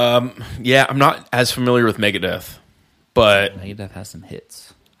 Yeah, I'm not as familiar with Megadeth, but Megadeth has some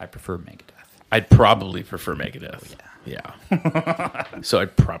hits. I prefer Megadeth. I'd probably prefer Megadeth. Yeah. So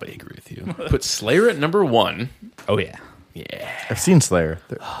I'd probably agree with you. Put Slayer at number 1. Oh, yeah. Yeah. I've seen Slayer.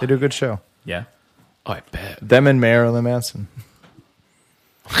 They do a good show. Yeah? Oh, I bet. Them and Marilyn Manson.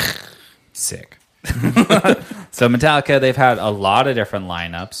 Sick. So Metallica, they've had a lot of different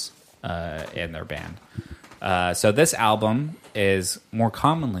lineups in their band. So this album is more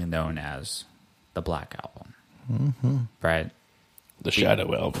commonly known as the Black Album. Mm-hmm. Right? The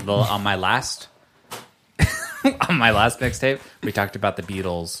Shadow album. On my last mixtape, we talked about the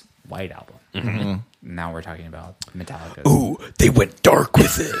Beatles' White Album. Mm-hmm. Now we're talking about Metallica. Ooh, they went dark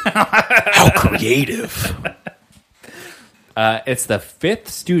with it. How creative. It's the 5th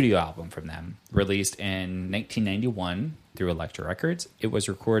studio album from them, released in 1991 through through Elektra Records. It was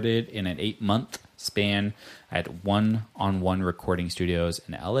recorded in an 8-month span at one-on-one recording studios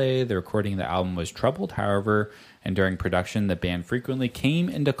in LA. The recording of the album was troubled, however, and during production, the band frequently came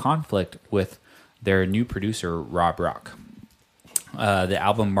into conflict with their new producer, Rob Rock. The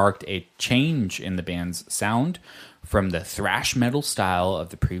album marked a change in the band's sound from the thrash metal style of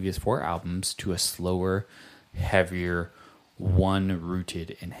the previous 4 albums to a slower, heavier one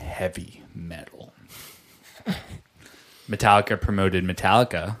rooted in heavy metal. Metallica promoted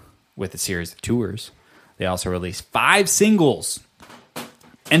Metallica with a series of tours. They also released 5 singles: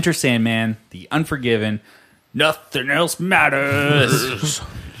 Enter Sandman, The Unforgiven, Nothing Else Matters,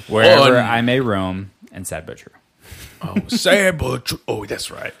 Wherever I May Roam, and Sad But True. Oh, Sad But True. Oh,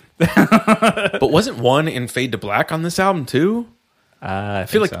 that's right. But wasn't one in Fade to Black on this album too? I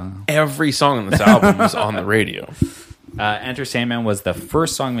feel like every song on this album was on the radio. Enter Sandman was the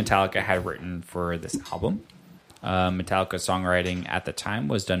first song Metallica had written for this album. Metallica's songwriting at the time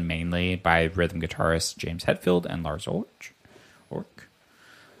was done mainly by rhythm guitarists James Hetfield and Lars Ulrich.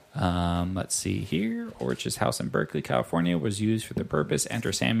 Let's see here. Ulrich's house in Berkeley, California was used for the purpose.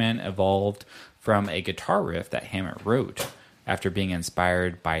 Enter Sandman evolved from a guitar riff that Hammett wrote after being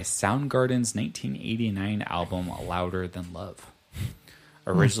inspired by Soundgarden's 1989 album Louder Than Love.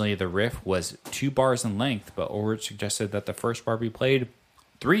 Originally, the riff was 2 bars in length, but Ulrich suggested that the first bar be played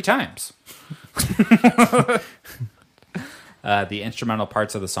 3 times. The instrumental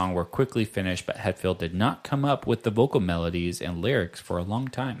parts of the song were quickly finished, but Hetfield did not come up with the vocal melodies and lyrics for a long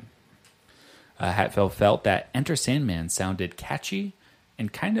time. Hetfield felt that Enter Sandman sounded catchy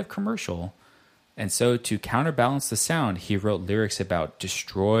and kind of commercial, and so to counterbalance the sound, he wrote lyrics about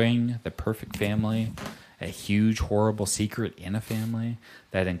destroying the perfect family, a huge, horrible secret in a family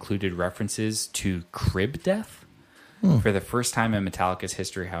that included references to crib death. For the first time in Metallica's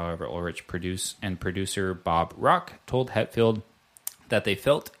history, however, Ulrich producer Bob Rock told Hetfield that they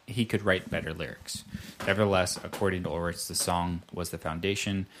felt he could write better lyrics. Nevertheless, according to Ulrich, the song was the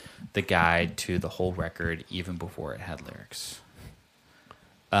foundation, the guide to the whole record, even before it had lyrics.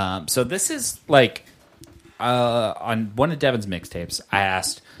 So this is like on one of Devin's mixtapes, I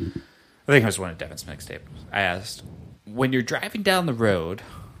think it was one of Devin's mixtapes. I asked, when you're driving down the road,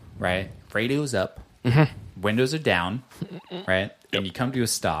 right, radio's up, windows are down, right, and you come to a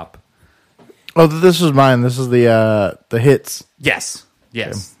stop. Oh, this was mine. This is the hits. Yes,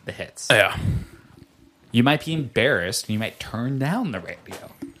 okay. The hits. Yeah. You might be embarrassed, and you might turn down the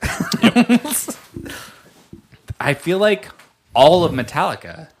radio. I feel like all of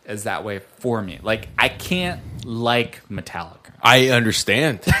Metallica is that way for me. Like, I can't like Metallica. I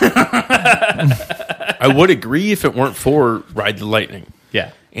understand. I would agree if it weren't for Ride the Lightning.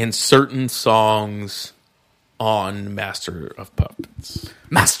 Yeah. And certain songs on Master of Puppets.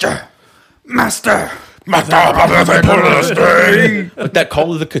 Master But that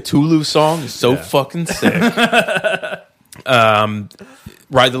Call of the Cthulhu song is so fucking sick.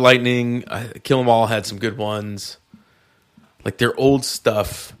 Ride the Lightning, Kill 'Em All had some good ones. Like their old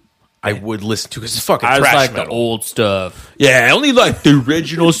stuff, I would listen to because it's fucking I thrash like metal. the old stuff. Yeah, I only like the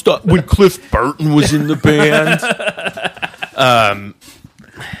original stuff when Cliff Burton was in the band.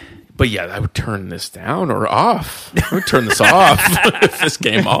 But yeah, I would turn this down or off. I would turn this off if this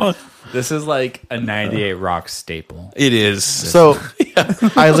came on. This is like a 98 rock staple. It is. So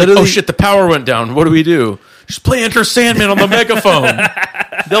I Like, literally oh shit, the power went down. What do we do? Just play Enter Sandman on the megaphone.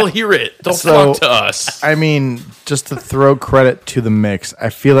 They'll hear it. They'll talk to us. I mean, just to throw credit to the mix, I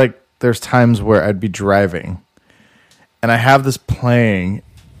feel like there's times where I'd be driving and I have this playing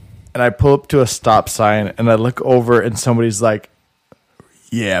and I pull up to a stop sign and I look over and somebody's like,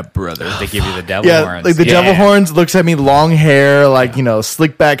 yeah, brother. They give you the devil horns. Like the devil horns, looks at me, long hair, like, you know,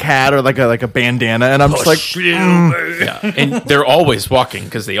 slick back hat or like a bandana. And I'm just like, Yeah. And they're always walking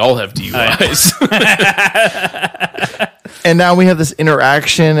because they all have DUIs. and now we have this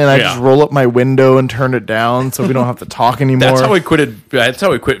interaction and I just roll up my window and turn it down so we don't have to talk anymore. That's how I quit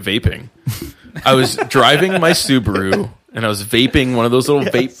vaping. I was driving my Subaru and I was vaping one of those little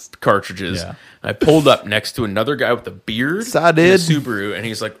vape cartridges. Yeah. I pulled up next to another guy with a beard So I in a did. Subaru, and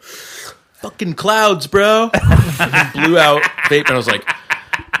he's like, fucking clouds, bro. And he blew out vape, and I was like,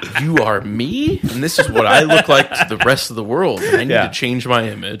 you are me? And this is what I look like to the rest of the world. And I need to change my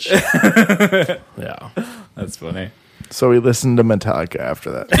image. Yeah. That's funny. So we listened to Metallica after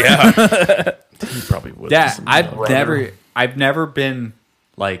that. Yeah. He probably would. Yeah, I've never been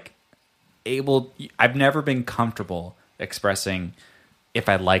like I've never been comfortable expressing if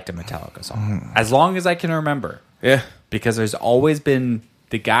I liked a Metallica song. As long as I can remember. Yeah. Because there's always been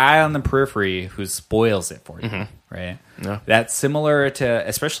the guy on the periphery who spoils it for you, right? Yeah. That's similar to,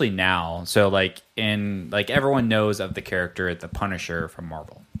 especially now. So like everyone knows of the character the Punisher from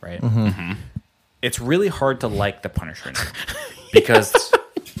Marvel, right? It's really hard to like the Punisher now because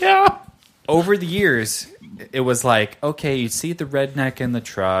over the years it was like, okay, you see the redneck in the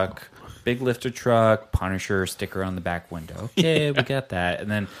truck, big lifter truck, Punisher sticker on the back window. Okay, we got that. And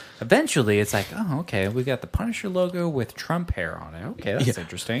then eventually it's like, oh, okay, we got the Punisher logo with Trump hair on it. Okay, that's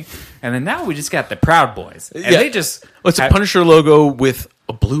interesting. And then now we just got the Proud Boys. And they just... It's a Punisher logo with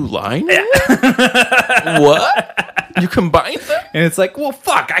a blue line? What? You combined them? And it's like, well,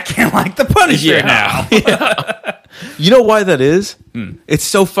 fuck, I can't like the Punisher now. You know why that is? It's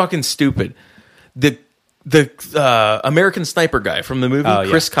so fucking stupid. The American Sniper guy from the movie,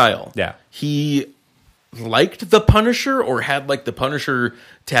 Chris Kyle. Yeah. He liked the Punisher or had like the Punisher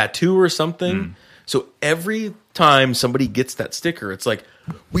tattoo or something. So every time somebody gets that sticker, it's like,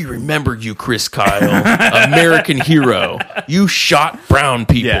 we remember you, Chris Kyle, American hero. You shot brown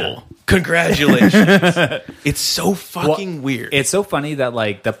people. Yeah. Congratulations. It's so fucking weird. It's so funny that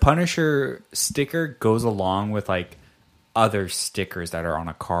like the Punisher sticker goes along with like other stickers that are on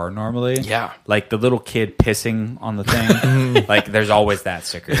a car normally. Yeah. Like the little kid pissing on the thing. Like there's always that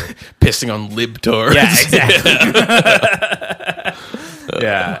sticker. Pissing on libtards. Yeah, exactly.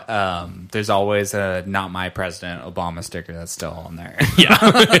 Yeah. There's always a not my president Obama sticker that's still on there.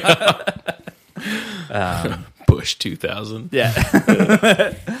 Yeah. Bush 2000.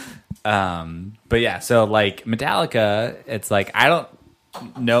 Yeah. But yeah, so like Metallica, it's like I don't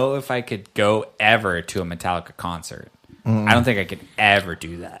know if I could go ever to a Metallica concert. I don't think I could ever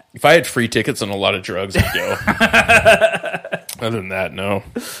do that. If I had free tickets and a lot of drugs, I'd go. Other than that, no.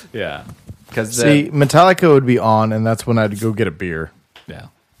 Yeah. Because see, Metallica would be on, and that's when I'd go get a beer. Yeah.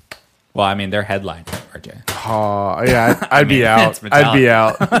 Well, I mean, they're headlining, RJ. Oh, yeah, I'd be out. I'd be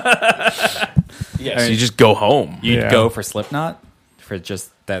out. Yeah, so you just go home. You'd go for Slipknot? For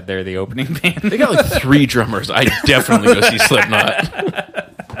just that they're the opening band? They got like 3 drummers. I'd definitely go see Slipknot.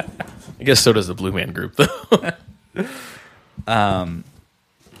 I guess so does the Blue Man Group, though.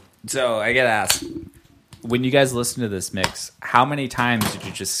 So I gotta ask, when you guys listen to this mix, how many times did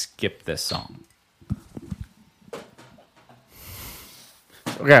you just skip this song?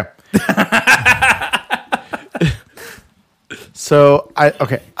 Okay. So I'm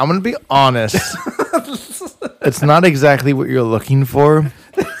gonna be honest. It's not exactly what you're looking for.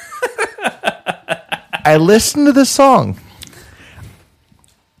 I listened to this song.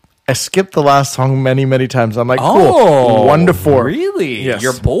 I skipped the last song many, many times. I'm like, cool. 1 to 4. Really? Yes.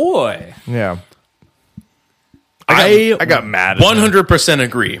 Your boy. Yeah. I got mad. 100%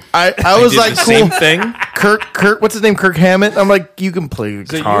 agree. I was like, the cool. same thing. Kirk, what's his name? Kirk Hammett. I'm like, you can play the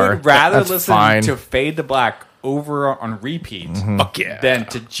So guitar. you would rather That's listen fine. to Fade to Black over on repeat Fuck yeah. than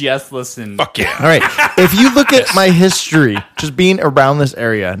to just listen. Fuck yeah. All right. If you look at my history, just being around this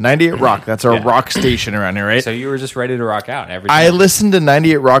area, 98 Rock, that's our rock station around here, right? So you were just ready to rock out every time. I listened to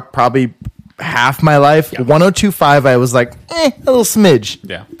 98 Rock probably half my life. 102.5, I was like, a little smidge.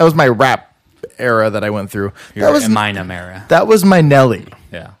 Yeah. That was my rap era that I went through. Your That was Eminem era. That was my Nelly.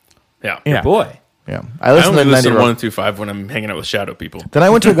 Yeah. Yeah. Yeah. Boy. Yeah. I I listened only to 90 listen to Rock. 1 through 5 when I'm hanging out with shadow people. Then I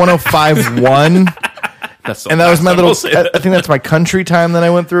went to 105.1. That's the And that was last my time little, I'll say I that. think that's my country time that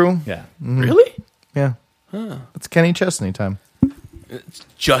I went through. Yeah. Really? Yeah. It's Kenny Chesney time.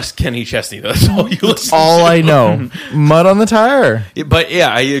 Just Kenny Chesney. That's all you listen All I know. Mud on the tire. to. But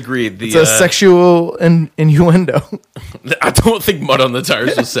yeah, I agree. It's a sexual innuendo. I don't think Mud on the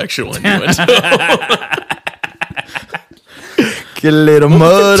Tires is sexual innuendo. Get a little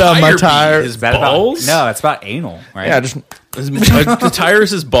mud on my tire. His That balls? no, it's about anal, right? Yeah, just The tires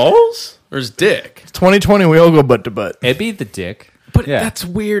his balls? Or his dick? 2020, we all go butt to butt. It'd be the dick. But Yeah. that's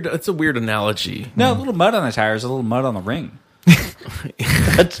weird. That's a weird analogy. No, a little mud on the tires, a little mud on the ring.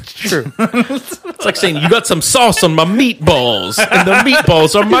 That's true. It's like saying, you got some sauce on my meatballs, and the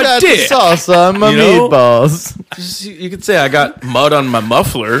meatballs are my Got dick. the sauce on my You know? meatballs. You could say, I got mud on my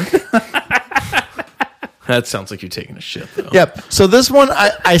muffler. That sounds like you're taking a shit, though. Yep. So this one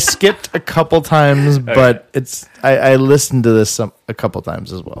I skipped a couple times, but I listened to this a couple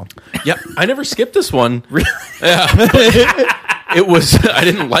times as well. Yep. I never skipped this one. Really? Yeah. It was, I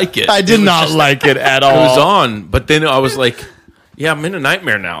didn't like it. I did not like it at all. It was on, but then I was like, yeah, I'm in a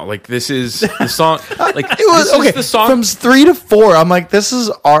nightmare now. Like, this is the song. Like, It was this okay. is the song. From 3 to 4, I'm like, this is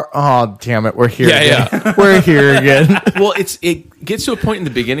our. Oh, damn it, we're here. Yeah, again. We're here again. Well, it gets to a point in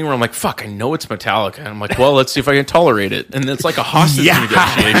the beginning where I'm like, fuck, I know it's Metallica. And I'm like, well, let's see if I can tolerate it. And it's like a hostage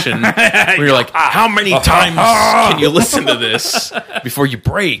negotiation where you're like, how many times can you listen to this before you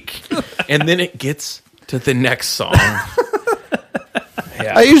break? And then it gets to the next song. Yeah,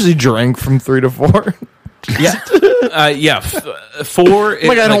 I usually drink from 3 to 4. Yeah. 4.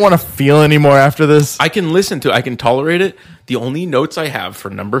 I don't want to feel anymore after this. I can listen to it. I can tolerate it. The only notes I have for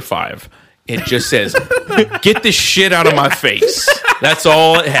number 5, it just says, "Get this shit out of my face." That's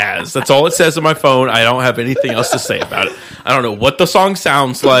all it has. That's all it says on my phone. I don't have anything else to say about it. I don't know what the song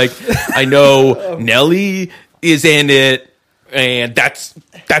sounds like. I know Nelly is in it, and that's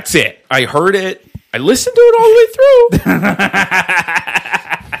it. I heard it. I listened to it all the way through.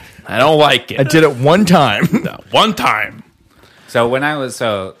 I don't like it. I did it one time. No, one time. So when I was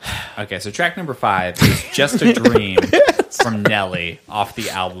so track number 5 is "Just a Dream" from Nelly off the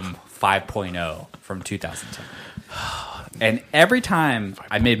album 5.0 from 2010. And every time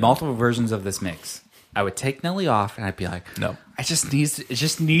I made multiple versions of this mix, I would take Nelly off and I'd be like, "No, it just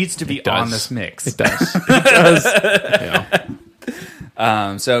needs to be on this mix." It does. It does.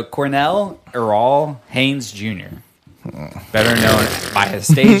 Yeah. So Cornell Earl Haynes Jr., better known by his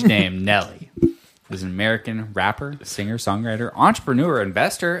stage name Nelly, is an American rapper, singer, songwriter, entrepreneur,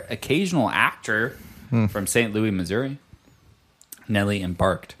 investor, occasional actor from St. Louis, Missouri. Nelly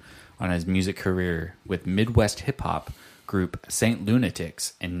embarked on his music career with Midwest hip-hop group St.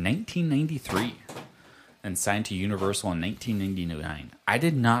 Lunatics in 1993 and signed to Universal in 1999. I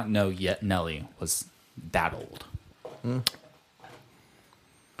did not know yet Nelly was that old.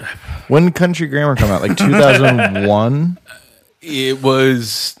 When did Country Grammar come out? Like 2001? It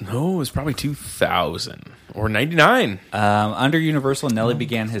was probably 2000 or 99. Under Universal, Nelly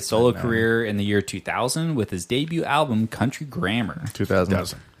began his solo career in the year 2000 with his debut album Country Grammar,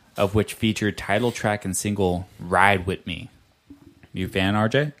 2000. of which featured title track and single Ride With Me. You a fan,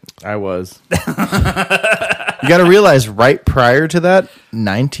 RJ? I was. You got to realize, right prior to that,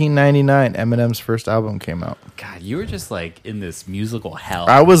 1999, Eminem's first album came out. God, you were just like in this musical hell.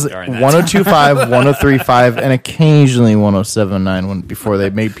 I was during that 102.5, 103.5, and occasionally 107.9 before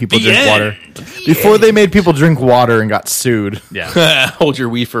they made people drink water. Before they made people drink water and got sued. Yeah. Hold your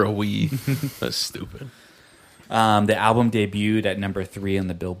wee for a wee. That's stupid. The album debuted at number 3 on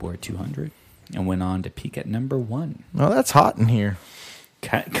the Billboard 200 and went on to peak at number 1. Oh, that's hot in here.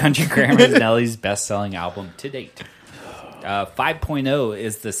 Country Grammar is Nelly's best-selling album to date. 5.0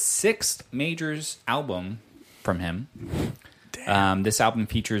 is the 6th majors album from him. This album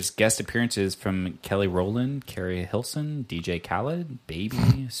features guest appearances from Kelly Rowland, Carrie Hilson, DJ Khaled,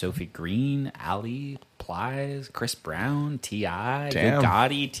 Baby, Sophie Green, Ali, Plies, Chris Brown, T.I., Damn.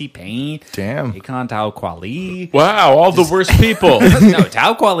 Gotti, T-Pain, Damn. Akon, Talib Kweli. Wow, all the worst people. No,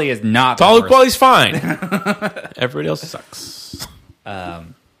 Talib Kweli is not the Talib worst. Kweli's fine. Everybody else sucks. The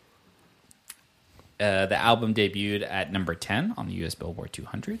album debuted at number 10 on the U.S. Billboard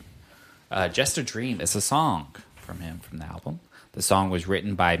 200. Just a Dream is a song from him from the album. The song was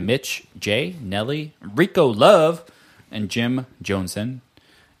written by Mitch J, Nelly, Rico Love, and Jim Johnson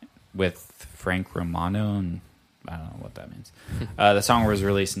with Frank Romano, and I don't know what that means. The song was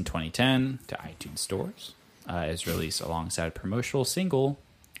released in 2010 to iTunes stores. It was released alongside a promotional single,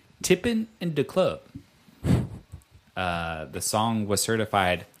 Tippin' in the Club. The song was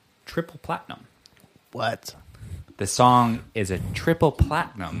certified triple platinum. What? The song is a triple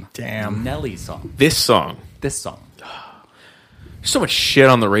platinum Damn. Nelly song. This song. This song. There's so much shit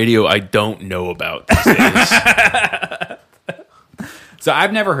on the radio I don't know about these days. So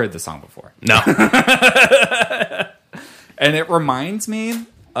I've never heard this song before. No. And it reminds me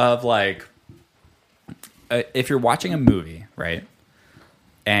of like, if you're watching a movie, right?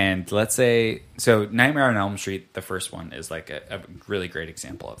 And let's say, so Nightmare on Elm Street, the first one, is like a really great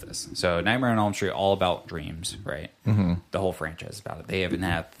example of this. So Nightmare on Elm Street, all about dreams, right? Mm-hmm. The whole franchise is about it. They even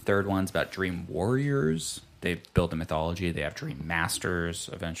have third ones about dream warriors. They build a mythology. They have dream masters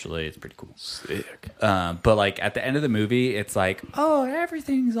eventually. It's pretty cool. Sick. But like at the end of the movie, it's like, oh,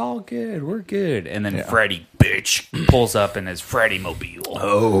 everything's all good. We're good. And then Freddy, bitch, pulls up in his Freddy mobile.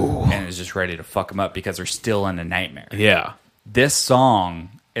 Oh. And is just ready to fuck them up because they're still in a nightmare. Yeah. This song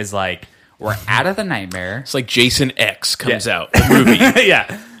is like, we're out of the nightmare. It's like Jason X comes out, the movie. Yeah.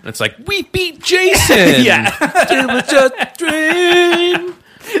 And it's like, we beat Jason! Yeah. It was just a dream!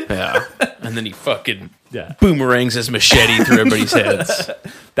 Yeah. And then he fucking boomerangs his machete through everybody's heads.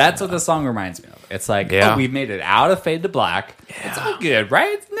 That's what the song reminds me of. It's like, oh, we've made it out of Fade to Black. Yeah. It's all good,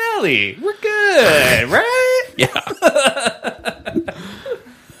 right? It's Nelly. We're good, right? Yeah.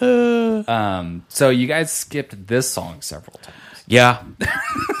 So you guys skipped this song several times. Yeah.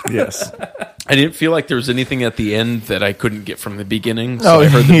 Yes. I didn't feel like there was anything at the end that I couldn't get from the beginning. So Oh, I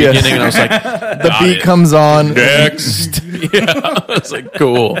heard the yes. beginning and I was like, The beat comes on. next. Yeah. I was like,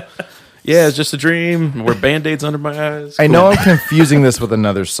 cool. Yeah, it's just a dream. Wear Band-Aids under my eyes. I Cool. know I'm confusing this with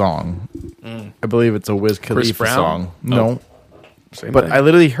another song. I believe it's a Wiz Chris Khalifa Brown? song. No. Same But thing. I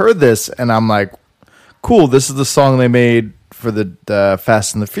literally heard this, and I'm like, cool, this is the song they made for the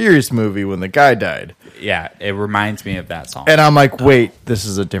Fast and the Furious movie when the guy died. Yeah, it reminds me of that song. And I'm like, wait, this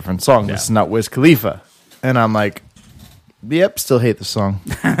is a different song. This Yeah. is not Wiz Khalifa. And I'm like, yep, still hate the song.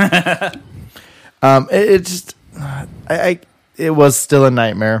 It just, it was still a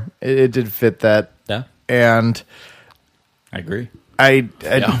nightmare. It did fit that. Yeah, And I agree. I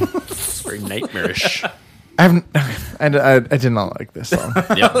It's very nightmarish. I did not like this song.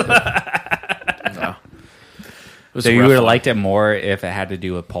 Yep. No. It was So a you rough would have one. liked it more if it had to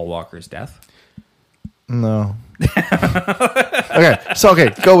do with Paul Walker's death? No.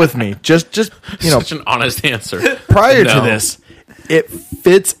 Okay, go with me. Just Such an honest answer. prior No. to this, it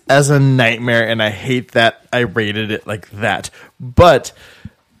fits as a nightmare, and I hate that I rated it like that. But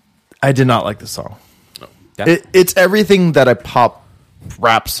I did not like the song. Yeah. It's everything that a pop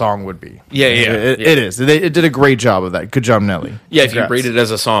rap song would be. Yeah. It is. It did a great job of that. Good job, Nelly. Yeah, if you Congrats. rate it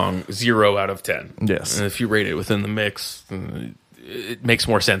as a song, 0 out of 10. Yes. And if you rate it within the mix, it makes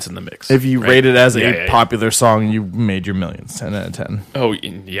more sense in the mix. If you right? rate it as Yeah, a yeah, yeah. popular song, you made your millions. 10 out of 10. Oh,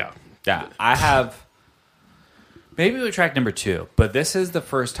 yeah. Yeah, I have maybe with track number 2, but this is the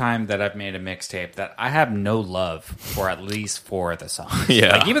first time that I've made a mixtape that I have no love for at least 4 of the songs.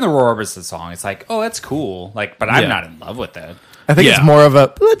 Yeah. Like even the Roy Orbison song, it's like, oh, that's cool. Like, but I'm Yeah. not in love with it. I think Yeah. it's more of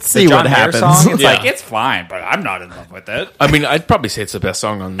a let's see The what John Mayer happens. song, it's Yeah. like it's fine, but I'm not in love with it. I mean, I'd probably say it's the best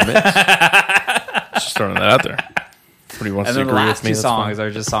song on the mix. Just throwing that out there. What do you want And to then the agree last with me? 2 That's songs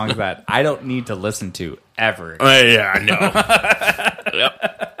are just songs that I don't need to listen to ever. yeah, I know.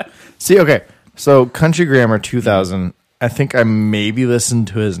 Yep. See, okay. So Country Grammar 2000, I think I maybe listened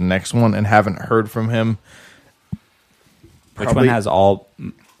to his next one and haven't heard from him. Which Probably- one has all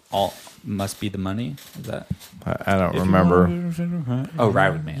must be the money? Is that? I don't remember. Oh,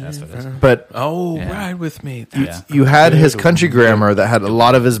 Ride With Me. That's what it is. But Oh, Yeah. ride with me. Yeah. you had his Country Grammar that had a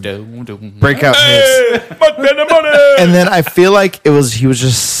lot of his breakout hits. And then I feel like he was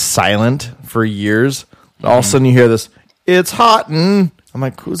just silent for years. All of a sudden you hear this, it's hot and I'm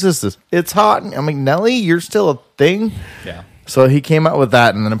like, who's this? It's hot. And I'm like, Nelly, you're still a thing? Yeah. So he came out with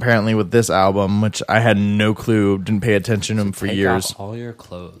that, and then apparently with this album, which I had no clue, didn't pay attention to him for Take years. off all your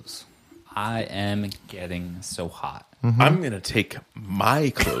clothes. I am getting so hot. I'm going to take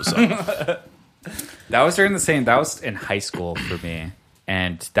my clothes off. That was during the same. That was in high school for me,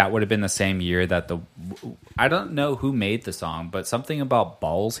 and that would have been the same year that the. I don't know who made the song, but something about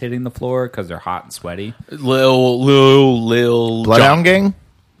balls hitting the floor because they're hot and sweaty. Lil Bloodhound Gang?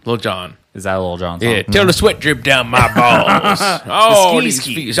 Lil John. Is that a Lil Jon song? Yeah, till the sweat drip down my balls. Oh, ski these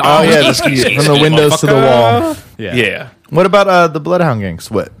ski. feet. Oh, yeah, the ski from the windows to the wall. Yeah. What about the Bloodhound Gang?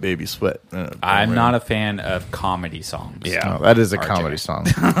 Sweat, baby, sweat. I'm not a fan of comedy songs. Yeah. Oh, that is a RJ. comedy song.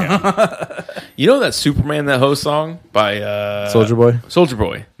 You know that Superman That Hoe song by Soulja Boy? Soulja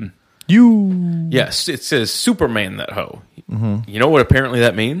Boy. You. Yes, it says Superman That Hoe. You know what apparently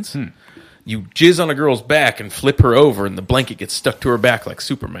that means? You jizz on a girl's back and flip her over, and the blanket gets stuck to her back like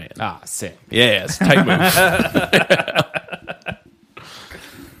Superman. Ah, sick. Yeah, it's a tight move.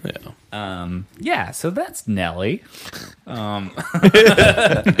 Yeah, so that's Nelly.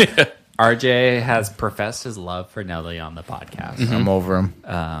 RJ has professed his love for Nelly on the podcast. I'm over him.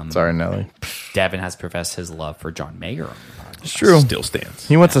 Sorry, Nelly. Devin has professed his love for John Mayer on the podcast. It's true. Still stands.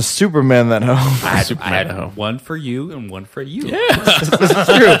 He wants a Superman that hoe. I Superman, had though. one for you and one for you. Does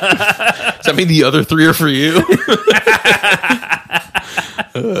that mean the other 3 are for you?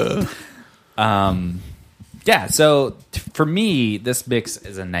 Yeah, so for me, this mix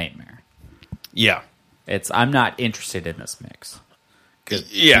is a nightmare. Yeah. I'm not interested in this mix.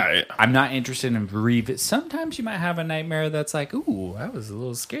 Yeah. I'm not interested in sometimes you might have a nightmare that's like, ooh, I was a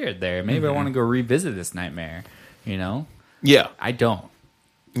little scared there. Maybe I want to go revisit this nightmare. You know? Yeah. I don't.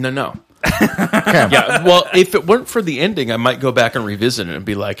 No. Yeah. Well, if it weren't for the ending, I might go back and revisit it and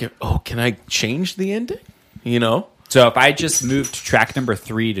be like, oh, can I change the ending? You know? So if I just moved track number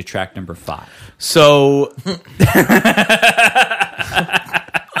 3 to track number 5. So,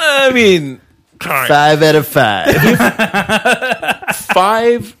 I mean, 5 out of 5.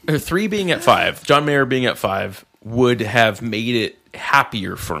 5 or 3 being at 5, John Mayer being at 5 would have made it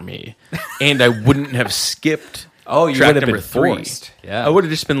happier for me, and I wouldn't have skipped. Oh, you track would have number been 3. forced. Yeah. I would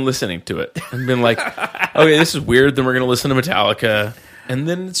have just been listening to it and been like, okay, this is weird. Then we're going to listen to Metallica, and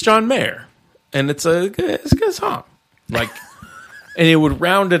then it's John Mayer, and it's a good song. Like, and it would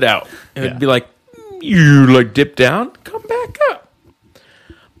round it out. It would be like, you like dip down, come back up.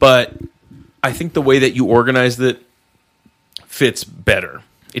 But I think the way that you organized it fits better.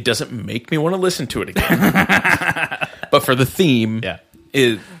 It doesn't make me want to listen to it again. But for the theme, Yeah.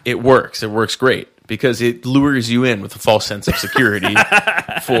 it works. It works great. because it lures you in with a false sense of security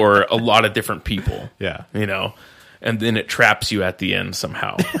for a lot of different people. Yeah. You know, and then it traps you at the end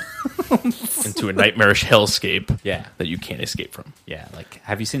somehow into a nightmarish hellscape Yeah. that you can't escape from. Yeah, like,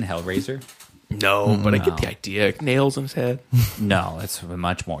 have you seen Hellraiser? No, but I get the idea. Nails in his head. No, it's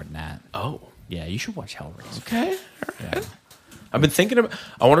much more than that. Oh, Yeah, you should watch Hellraiser. okay. Yeah. I've been thinking about.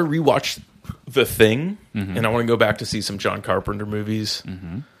 I want to rewatch The Thing, and I want to go back to see some John Carpenter movies.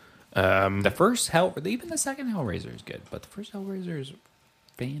 The first even the second Hellraiser is good, but the first Hellraiser is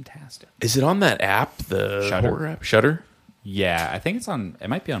fantastic. Is it on that app? The Shudder. horror app, Shudder. Yeah, I think it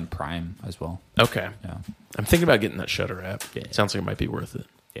might be on Prime as well. Okay, Yeah, I'm thinking about getting that Shudder app. Yeah. Sounds like it might be worth it.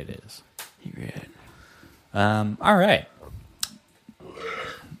 it is. Yeah. All right.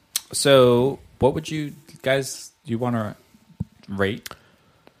 So, what would you guys? Do you want to rate?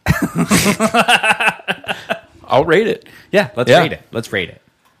 I'll rate it. Yeah, let's Yeah. rate it. Let's rate it.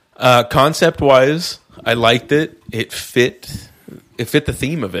 Concept wise, I liked it. It fit the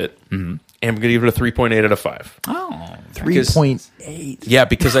theme of it. Mm-hmm. And I'm going to give it a 3.8 out of 5. Oh, 3.8. Yeah,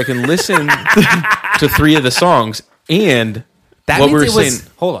 because I can listen to 3 of the songs, and that what means we were it was.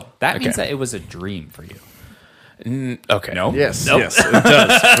 saying. Hold on, that Okay. means that it was a dream for you. Okay. No. Yes, Nope. yes, it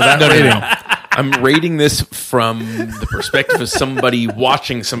does. Without rating. I'm rating this from the perspective of somebody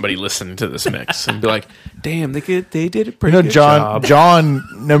watching somebody listen to this mix and be like, "Damn, they did a pretty You know, good John. job." John,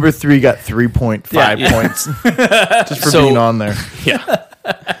 number 3 got 3.5 Yeah. points just for So- being on there. Yeah.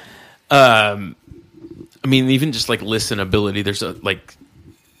 I mean, even just like listenability. There's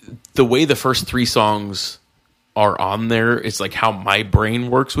the way the first 3 songs are on there is like how my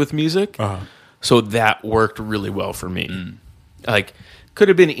brain works with music. So that worked really well for me. Like, could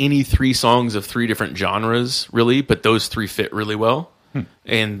have been any 3 songs of 3 different genres, really, but those 3 fit really well,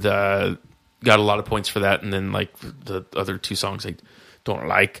 and got a lot of points for that. And then like the other 2 songs, I don't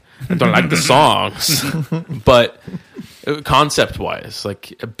like the songs, but concept wise,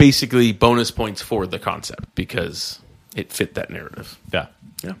 like basically bonus points for the concept because it fit that narrative. Yeah.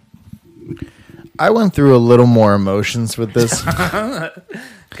 Yeah. I went through a little more emotions with this.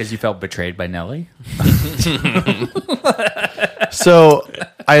 Because you felt betrayed by Nelly. So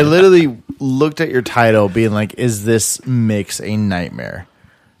I literally looked at your title being like, is this mix a nightmare?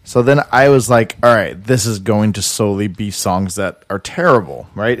 So then I was like, all right, this is going to solely be songs that are terrible,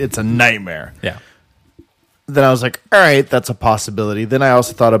 right? It's a nightmare. Yeah. Then I was like, all right, that's a possibility. Then I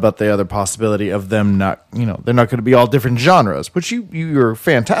also thought about the other possibility of them not, they're not going to be all different genres, which you were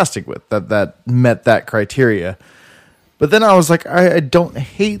fantastic with, that met that criteria. But then I was like, I don't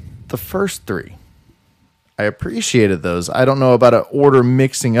hate the first 3. I appreciated those. I don't know about an order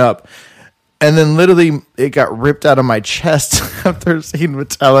mixing up. And then literally it got ripped out of my chest after seeing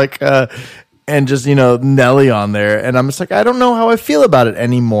Metallica and just, Nelly on there. And I'm just like, I don't know how I feel about it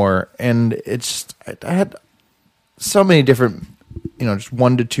anymore. And it's just, I had so many different, just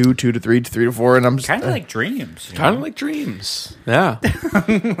 1 to 2, 2 to 3, 3 to 4. And I'm just Kind of like dreams. Kind of like dreams. Yeah.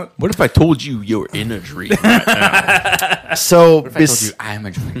 What if I told you you're in a dream right now? so, I told you I'm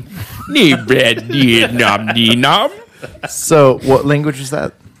a dream. so what language is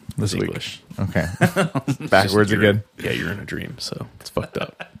that this English. week? Okay. Backwards again. Yeah, you're in a dream, so it's fucked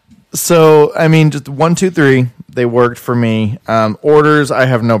up. So, I mean, just 1, 2, 3, they worked for me. Orders, I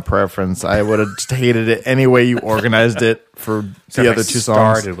have no preference. I would have just hated it any way you organized it for So the if other I 2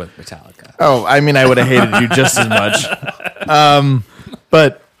 songs. started with Metallica. Oh, I mean, I would have hated you just as much.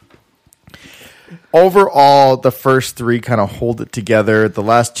 But overall, the first 3 kind of hold it together. The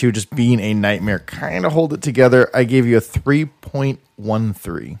last 2 just being a nightmare kind of hold it together. I gave you a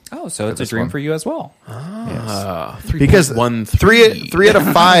 3.13. Oh, so it's a this dream one. for you as well. Because 3 out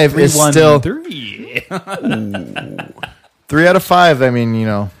of 5 is still 3. 3 out of 5. I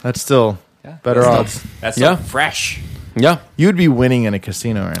mean, that's still better odds. That's Yeah. so fresh. Yeah. You'd be winning in a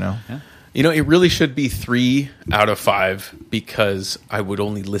casino right now. It really should be 3 out of 5 because I would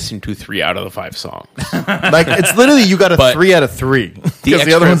only listen to 3 out of the 5 songs. Like, it's literally you got a But 3 out of 3 because the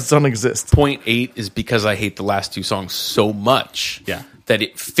extra- other ones don't exist. 0.8 is because I hate the last 2 songs so much Yeah. that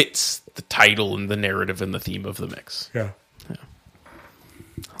it fits the title and the narrative and the theme of the mix. Yeah.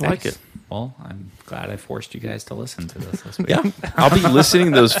 I like it. Well, I'm glad I forced you guys to listen to this week. Yeah. I'll be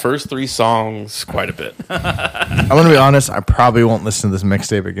listening to those first 3 songs quite a bit. I'm going to be honest. I probably won't listen to this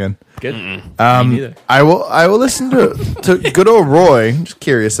mixtape again. Good. Me neither. I will listen to good old Roy. I'm just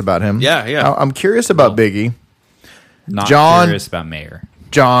curious about him. Yeah, yeah. I'm curious about Biggie. Not John- curious about Mayer.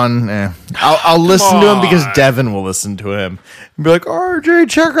 John, I'll listen to him because Devin will listen to him and be like, RJ,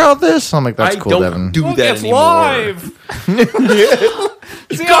 check out this. I'm like, that's cool, Devin. do that anymore.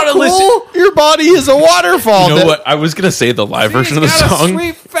 You gotta listen. Your body is a waterfall. You know what? I was gonna say the live version of the song.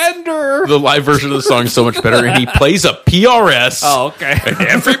 Sweet Fender. The live version of the song is so much better, and he plays a PRS. Oh, okay. And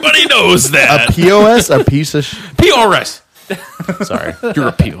everybody knows that. A POS, a piece of PRS. Sorry, you're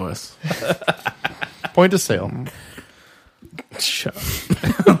a POS. point of sale. Shut up.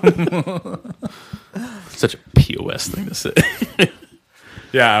 Such a POS thing to say.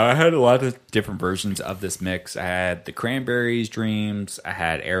 Yeah, I had a lot of different versions of this mix. I had the Cranberries' Dreams. I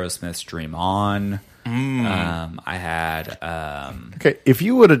had Aerosmith's Dream On. I had... Okay, if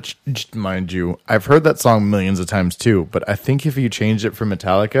you would have, mind you, I've heard that song millions of times too, but I think if you changed it for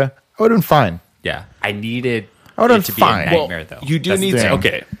Metallica, I would have been fine. Yeah, I needed I would it have to be fine. a nightmare, though. You do That's need the thing.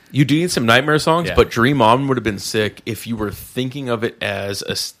 okay. You do need some Nightmare songs, Yeah. but Dream On would have been sick if you were thinking of it as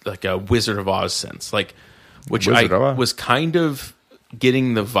a Wizard of Oz sense, which Wizard of I Oz? was kind of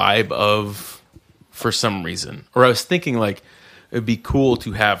getting the vibe of for some reason, or I was thinking it'd be cool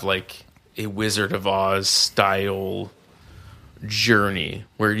to have a Wizard of Oz style journey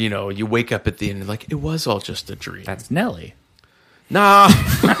where you wake up at the end and it was all just a dream. That's Nelly. Nah,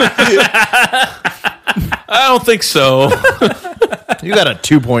 I don't think so. You got a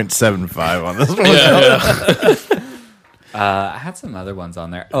 2.75 on this one. I had some other ones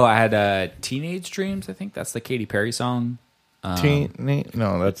on there. Oh, I had Teenage Dreams, I think. That's the Katy Perry song. No,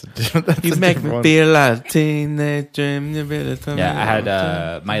 that's a different You make me one. feel like teenage dream. Yeah, I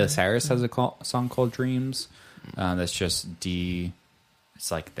had Miley Cyrus has a song called Dreams. That's just D.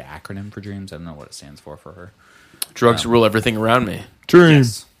 It's like the acronym for dreams. I don't know what it stands for her. Drugs rule everything around me.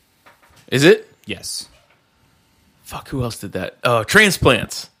 Dreams. Is it? Yes. Fuck, who else did that?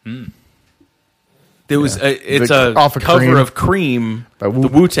 Transplants. There was it's Off a of cover Cream. of Cream, By the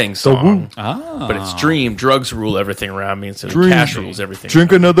Wu-Tang song. Oh. But it's Dream. Drugs rule everything around me instead of cash rules everything.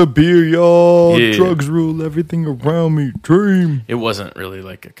 Drink around me. another beer, y'all. Yeah. Drugs rule everything around me. Dream. It wasn't really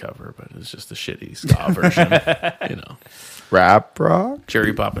like a cover, but it was just a shitty ska version. Rap rock.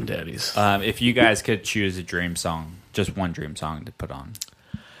 Cherry Pop and Daddies. If you guys could choose a dream song, just one dream song to put on.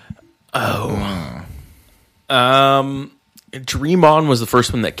 Dream On was the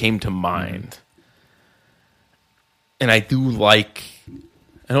first one that came to mind. And I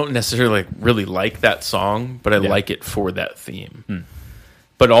don't necessarily really like that song, but I like it for that theme.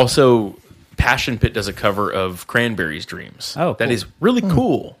 But also, Passion Pit does a cover of Cranberries' Dreams. Oh, that cool. is really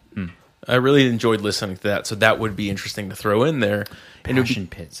cool. I really enjoyed listening to that, so that would be interesting to throw in there. And it would be- Passion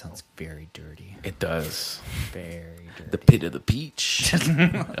Pit sounds very dirty. it does. Very dirty. The pit of the peach.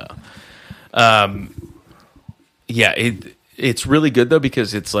 It's really good though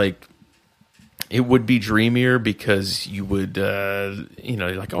because it's it would be dreamier because you would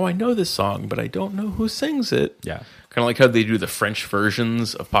you're like, oh, I know this song, but I don't know who sings it. Yeah. Kind of like how they do the French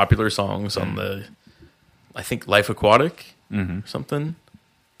versions of popular songs on the, I think, Life Aquatic or something.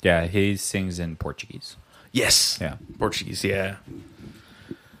 Yeah, he sings in Portuguese. Yes. Yeah. Portuguese. Yeah.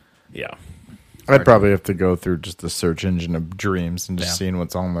 Yeah. I'd probably have to go through just the search engine of dreams and just Yeah. seeing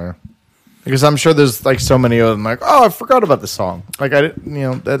what's on there. Because I'm sure there's so many of them. Oh, I forgot about the song. I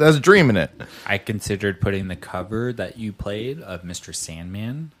didn't, that has a dream in it. I considered putting the cover that you played of Mr.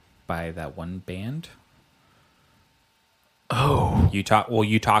 Sandman by that one band. Oh, you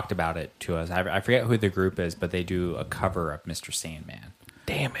talked about it to us. I forget who the group is, but they do a cover of Mr. Sandman.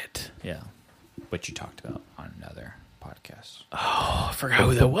 Damn it. Yeah, which you talked about on another podcast. Oh, I forgot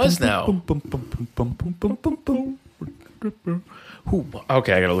who that was now. Who?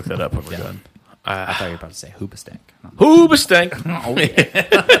 Okay, I gotta look that up when we're done. I thought you were about to say Hoobastank. No. Hoobastank.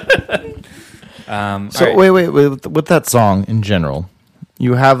 So All right. wait. With that song in general,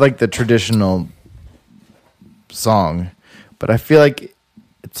 you have the traditional song, but I feel like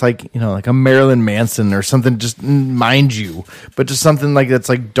it's like a Marilyn Manson or something. Just mind you, but just something that's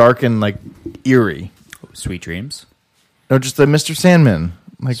dark and eerie. Sweet Dreams. No, just the Mr. Sandman.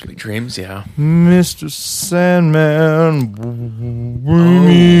 Sweet Dreams, yeah. Mr. Sandman, bring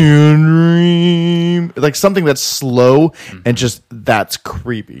me a dream. Something that's slow and just that's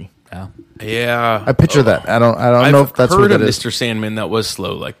creepy. Yeah. Yeah. I picture that. I don't I've know if that's heard what of it is. Mr. Sandman that was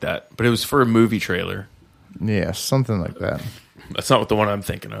slow like that, but it was for a movie trailer. Yeah, something like that. That's not what the one I'm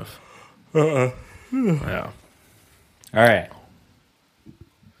thinking of. Yeah. All right.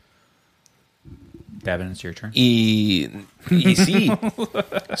 Devin, it's your turn. EC.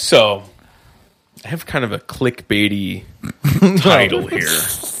 So, I have kind of a clickbaity title here.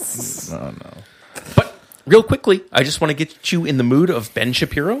 Oh no. But real quickly, I just want to get you in the mood of Ben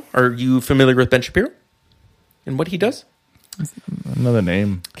Shapiro. Are you familiar with Ben Shapiro and what he does? Another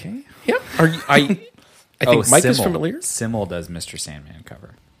name. Okay. Yeah. Are you? I think Mike is familiar. Simmel does Mr. Sandman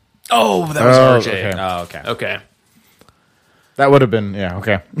cover. Oh, that was RJ. okay. Oh, okay. Okay. That would have been, yeah,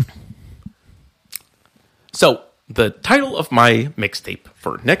 okay. So, the title of my mixtape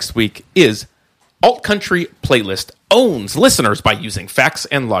for next week is Alt Country Playlist Owns Listeners by Using Facts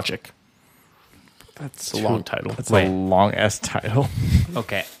and Logic. That's a long title. That's a long-ass title.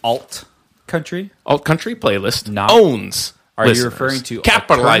 Okay, alt country. Alt Country Playlist Not- owns Are listeners. you referring to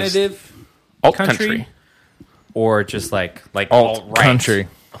capitalized alternative alt country? Or just like Alt alt-right? country.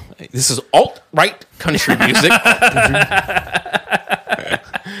 This is alt-right country music.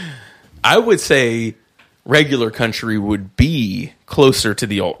 I would say regular country would be closer to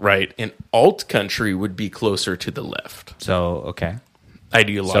the alt-right, and alt country would be closer to the left, So okay,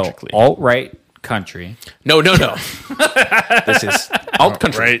 ideologically. so alt-right country. No. This is alt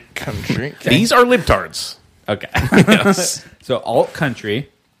country. Right country. These are libtards. Okay, Yes. so alt country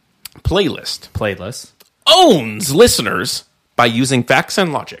Playlist playlist owns listeners by using facts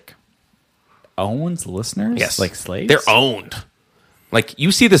and logic. owns listeners. Yes. like slaves. They're owned. Like,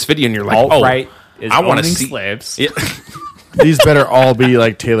 you see this video and you're like, alt-right oh, is I want to owning see slaves. Yeah. These better all be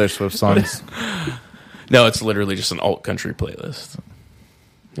like Taylor Swift songs. No, it's literally just an alt country playlist.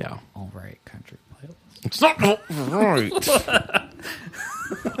 Yeah. Alt-right country playlist. It's not alt right.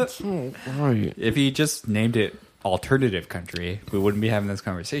 It's not right. If you just named it alternative country, we wouldn't be having this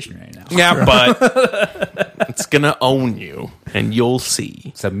conversation right now. Yeah, but it's gonna own you, and you'll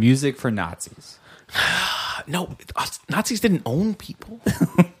see. So music for Nazis. No, Nazis didn't own people.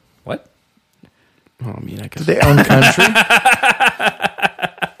 What? Oh, I mean, I guess. They own country.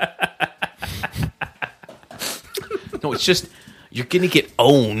 No, it's just you're gonna get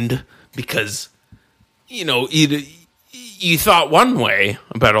owned because you thought one way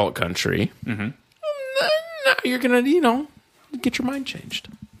about alt country. Mm-hmm. Now you're gonna get your mind changed.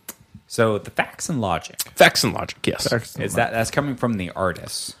 So the facts and logic. Facts and logic, yes. Is that's coming from the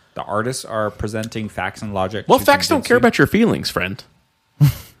artists. The artists are presenting facts and logic. Well, to facts don't convince care you. about your feelings, friend.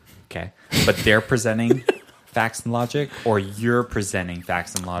 Okay. But they're presenting facts and logic, or you're presenting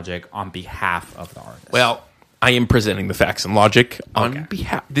facts and logic on behalf of the artist. Well, I am presenting the facts and logic on Okay.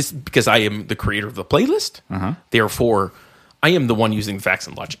 behalf this because I am the creator of the playlist. Therefore, I am the one using the facts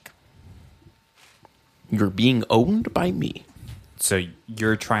and logic. You're being owned by me. so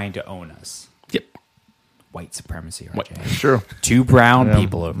you're trying to own us. Yep. White supremacy, RJ. What? Sure. Two brown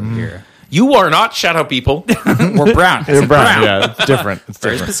people over here. You are not shadow people. We're brown. They're brown. Yeah, it's different. It's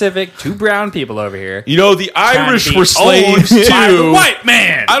Very different. specific. Two brown people over here. You know, the Irish Trying to be were slaves owned by the too. white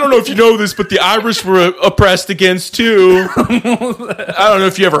man. I don't know if you know this, but the Irish were oppressed against too. I don't know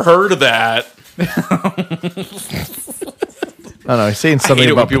if you ever heard of that. I don't know. He's saying I something hate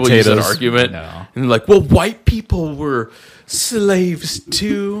it when about people potatoes. use that argument. No. And like, well, white people were slaves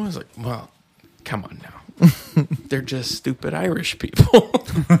too. I was like, well, come on now. They're just stupid Irish people.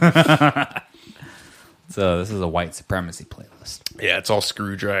 So this is a white supremacy playlist. Yeah, it's all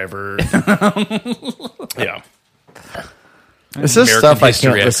Screwdriver. Yeah. This is American stuff I History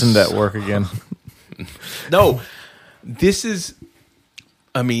can't X. listen to at work again. No, this is,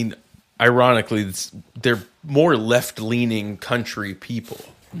 I mean, ironically, they're more left-leaning country people.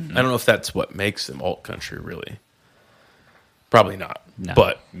 I don't know if that's what makes them alt country, really. Probably not. No,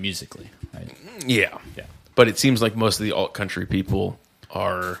 But, musically, right? yeah. Yeah. But it seems like most of the alt country people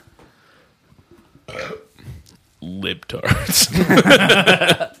are libtards.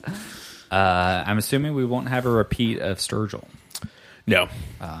 I'm assuming we won't have a repeat of Sturgill. No.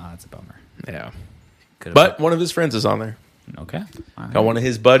 That's a bummer. Yeah. Could've But one of his friends is on there. okay. All right. Got one of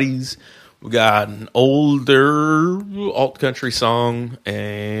his buddies. We got an older alt country song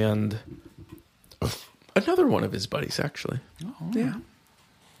and another one of his buddies, actually. Oh, Yeah.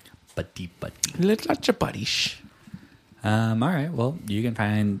 Buddy. Lots of buddies. All right. Well, you can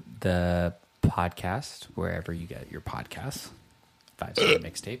find the podcast wherever you get your podcasts. 5-Star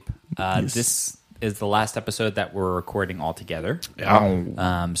Mixtape. This is the last episode that we're recording all together.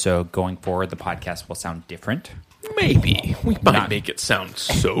 Yeah. So going forward, the podcast will sound different. Maybe. We might Not- make it sound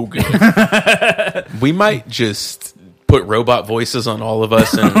so good. We might just put robot voices on all of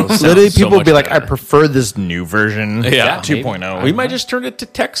us and it'll sound Literally, so people will much be like, better. I prefer this new version. Yeah. 2.0. We might just turn it to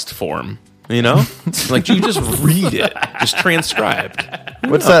text form, you know? Like, you just read it. Just transcribed.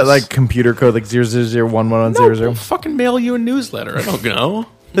 What's that, like, computer code, like 0001100? We'll fucking mail you a newsletter. I don't know.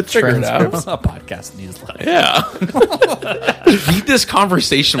 Figure it out. transcripts. A podcast newsletter. Yeah. Read this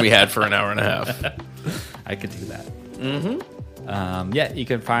conversation we had for an hour and a half. I could do that. Yeah, you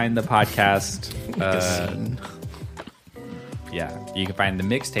can find the podcast. Yeah, you can find the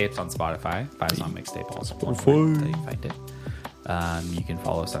mixtapes on Spotify. 5 on Mixtape also. Spotify. You can find it. You can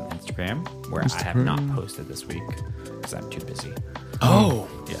follow us on Instagram, where I have not posted this week because I'm too busy. Oh.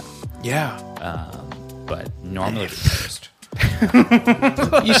 Yeah, Yeah. but normally we post.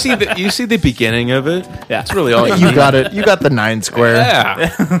 You see the beginning of it. Yeah. It's really all You got it. You got the 9 square.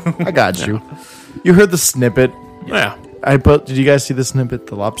 Yeah. I got you. You heard the snippet. Yeah. Did you guys see the snippet?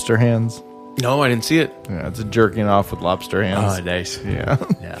 The lobster hands. No, I didn't see it. Yeah, it's a jerking off with lobster hands. nice. Yeah,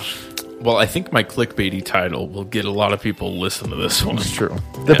 Yeah. Well, I think my clickbaity title will get a lot of people to listen to this one. it's true.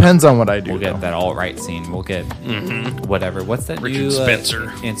 Depends on what I do. We'll get though. that alt-right scene. We'll get whatever. What's that Richard new Spencer.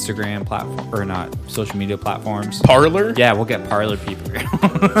 Instagram platform, or not, social media platforms? Parlor? Yeah, we'll get Parlor people.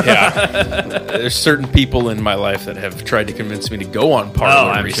 Yeah. There's certain people in my life that have tried to convince me to go on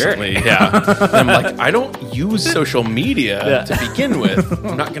Parlor I'm sure. recently. Yeah. And I'm like, I don't use social media to begin with.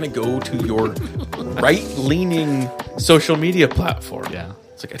 I'm not going to go to your right-leaning social media platform. Yeah.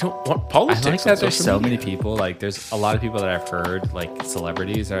 It's like, I don't want I politics like on that there's social so media. many people. Like, there's a lot of people that I've heard, like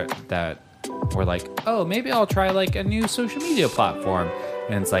celebrities that were like, oh, maybe I'll try like a new social media platform.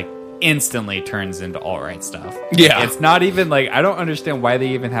 And it's like instantly turns into alt-right stuff. Yeah. It's not even like, I don't understand why they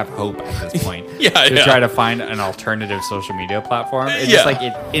even have hope at this point. Yeah, To yeah. try to find an alternative social media platform. It's Yeah. just like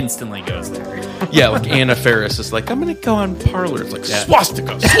it instantly goes there. Yeah, like Anna Faris is like, I'm going to go on Parlor. It's like, Yeah.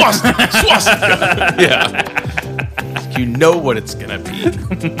 swastika. Yeah. You know what it's going to be.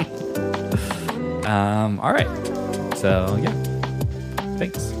 All right. So, yeah.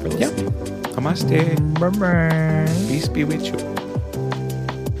 Thanks for listening. Namaste. Bye-bye. Peace be with you.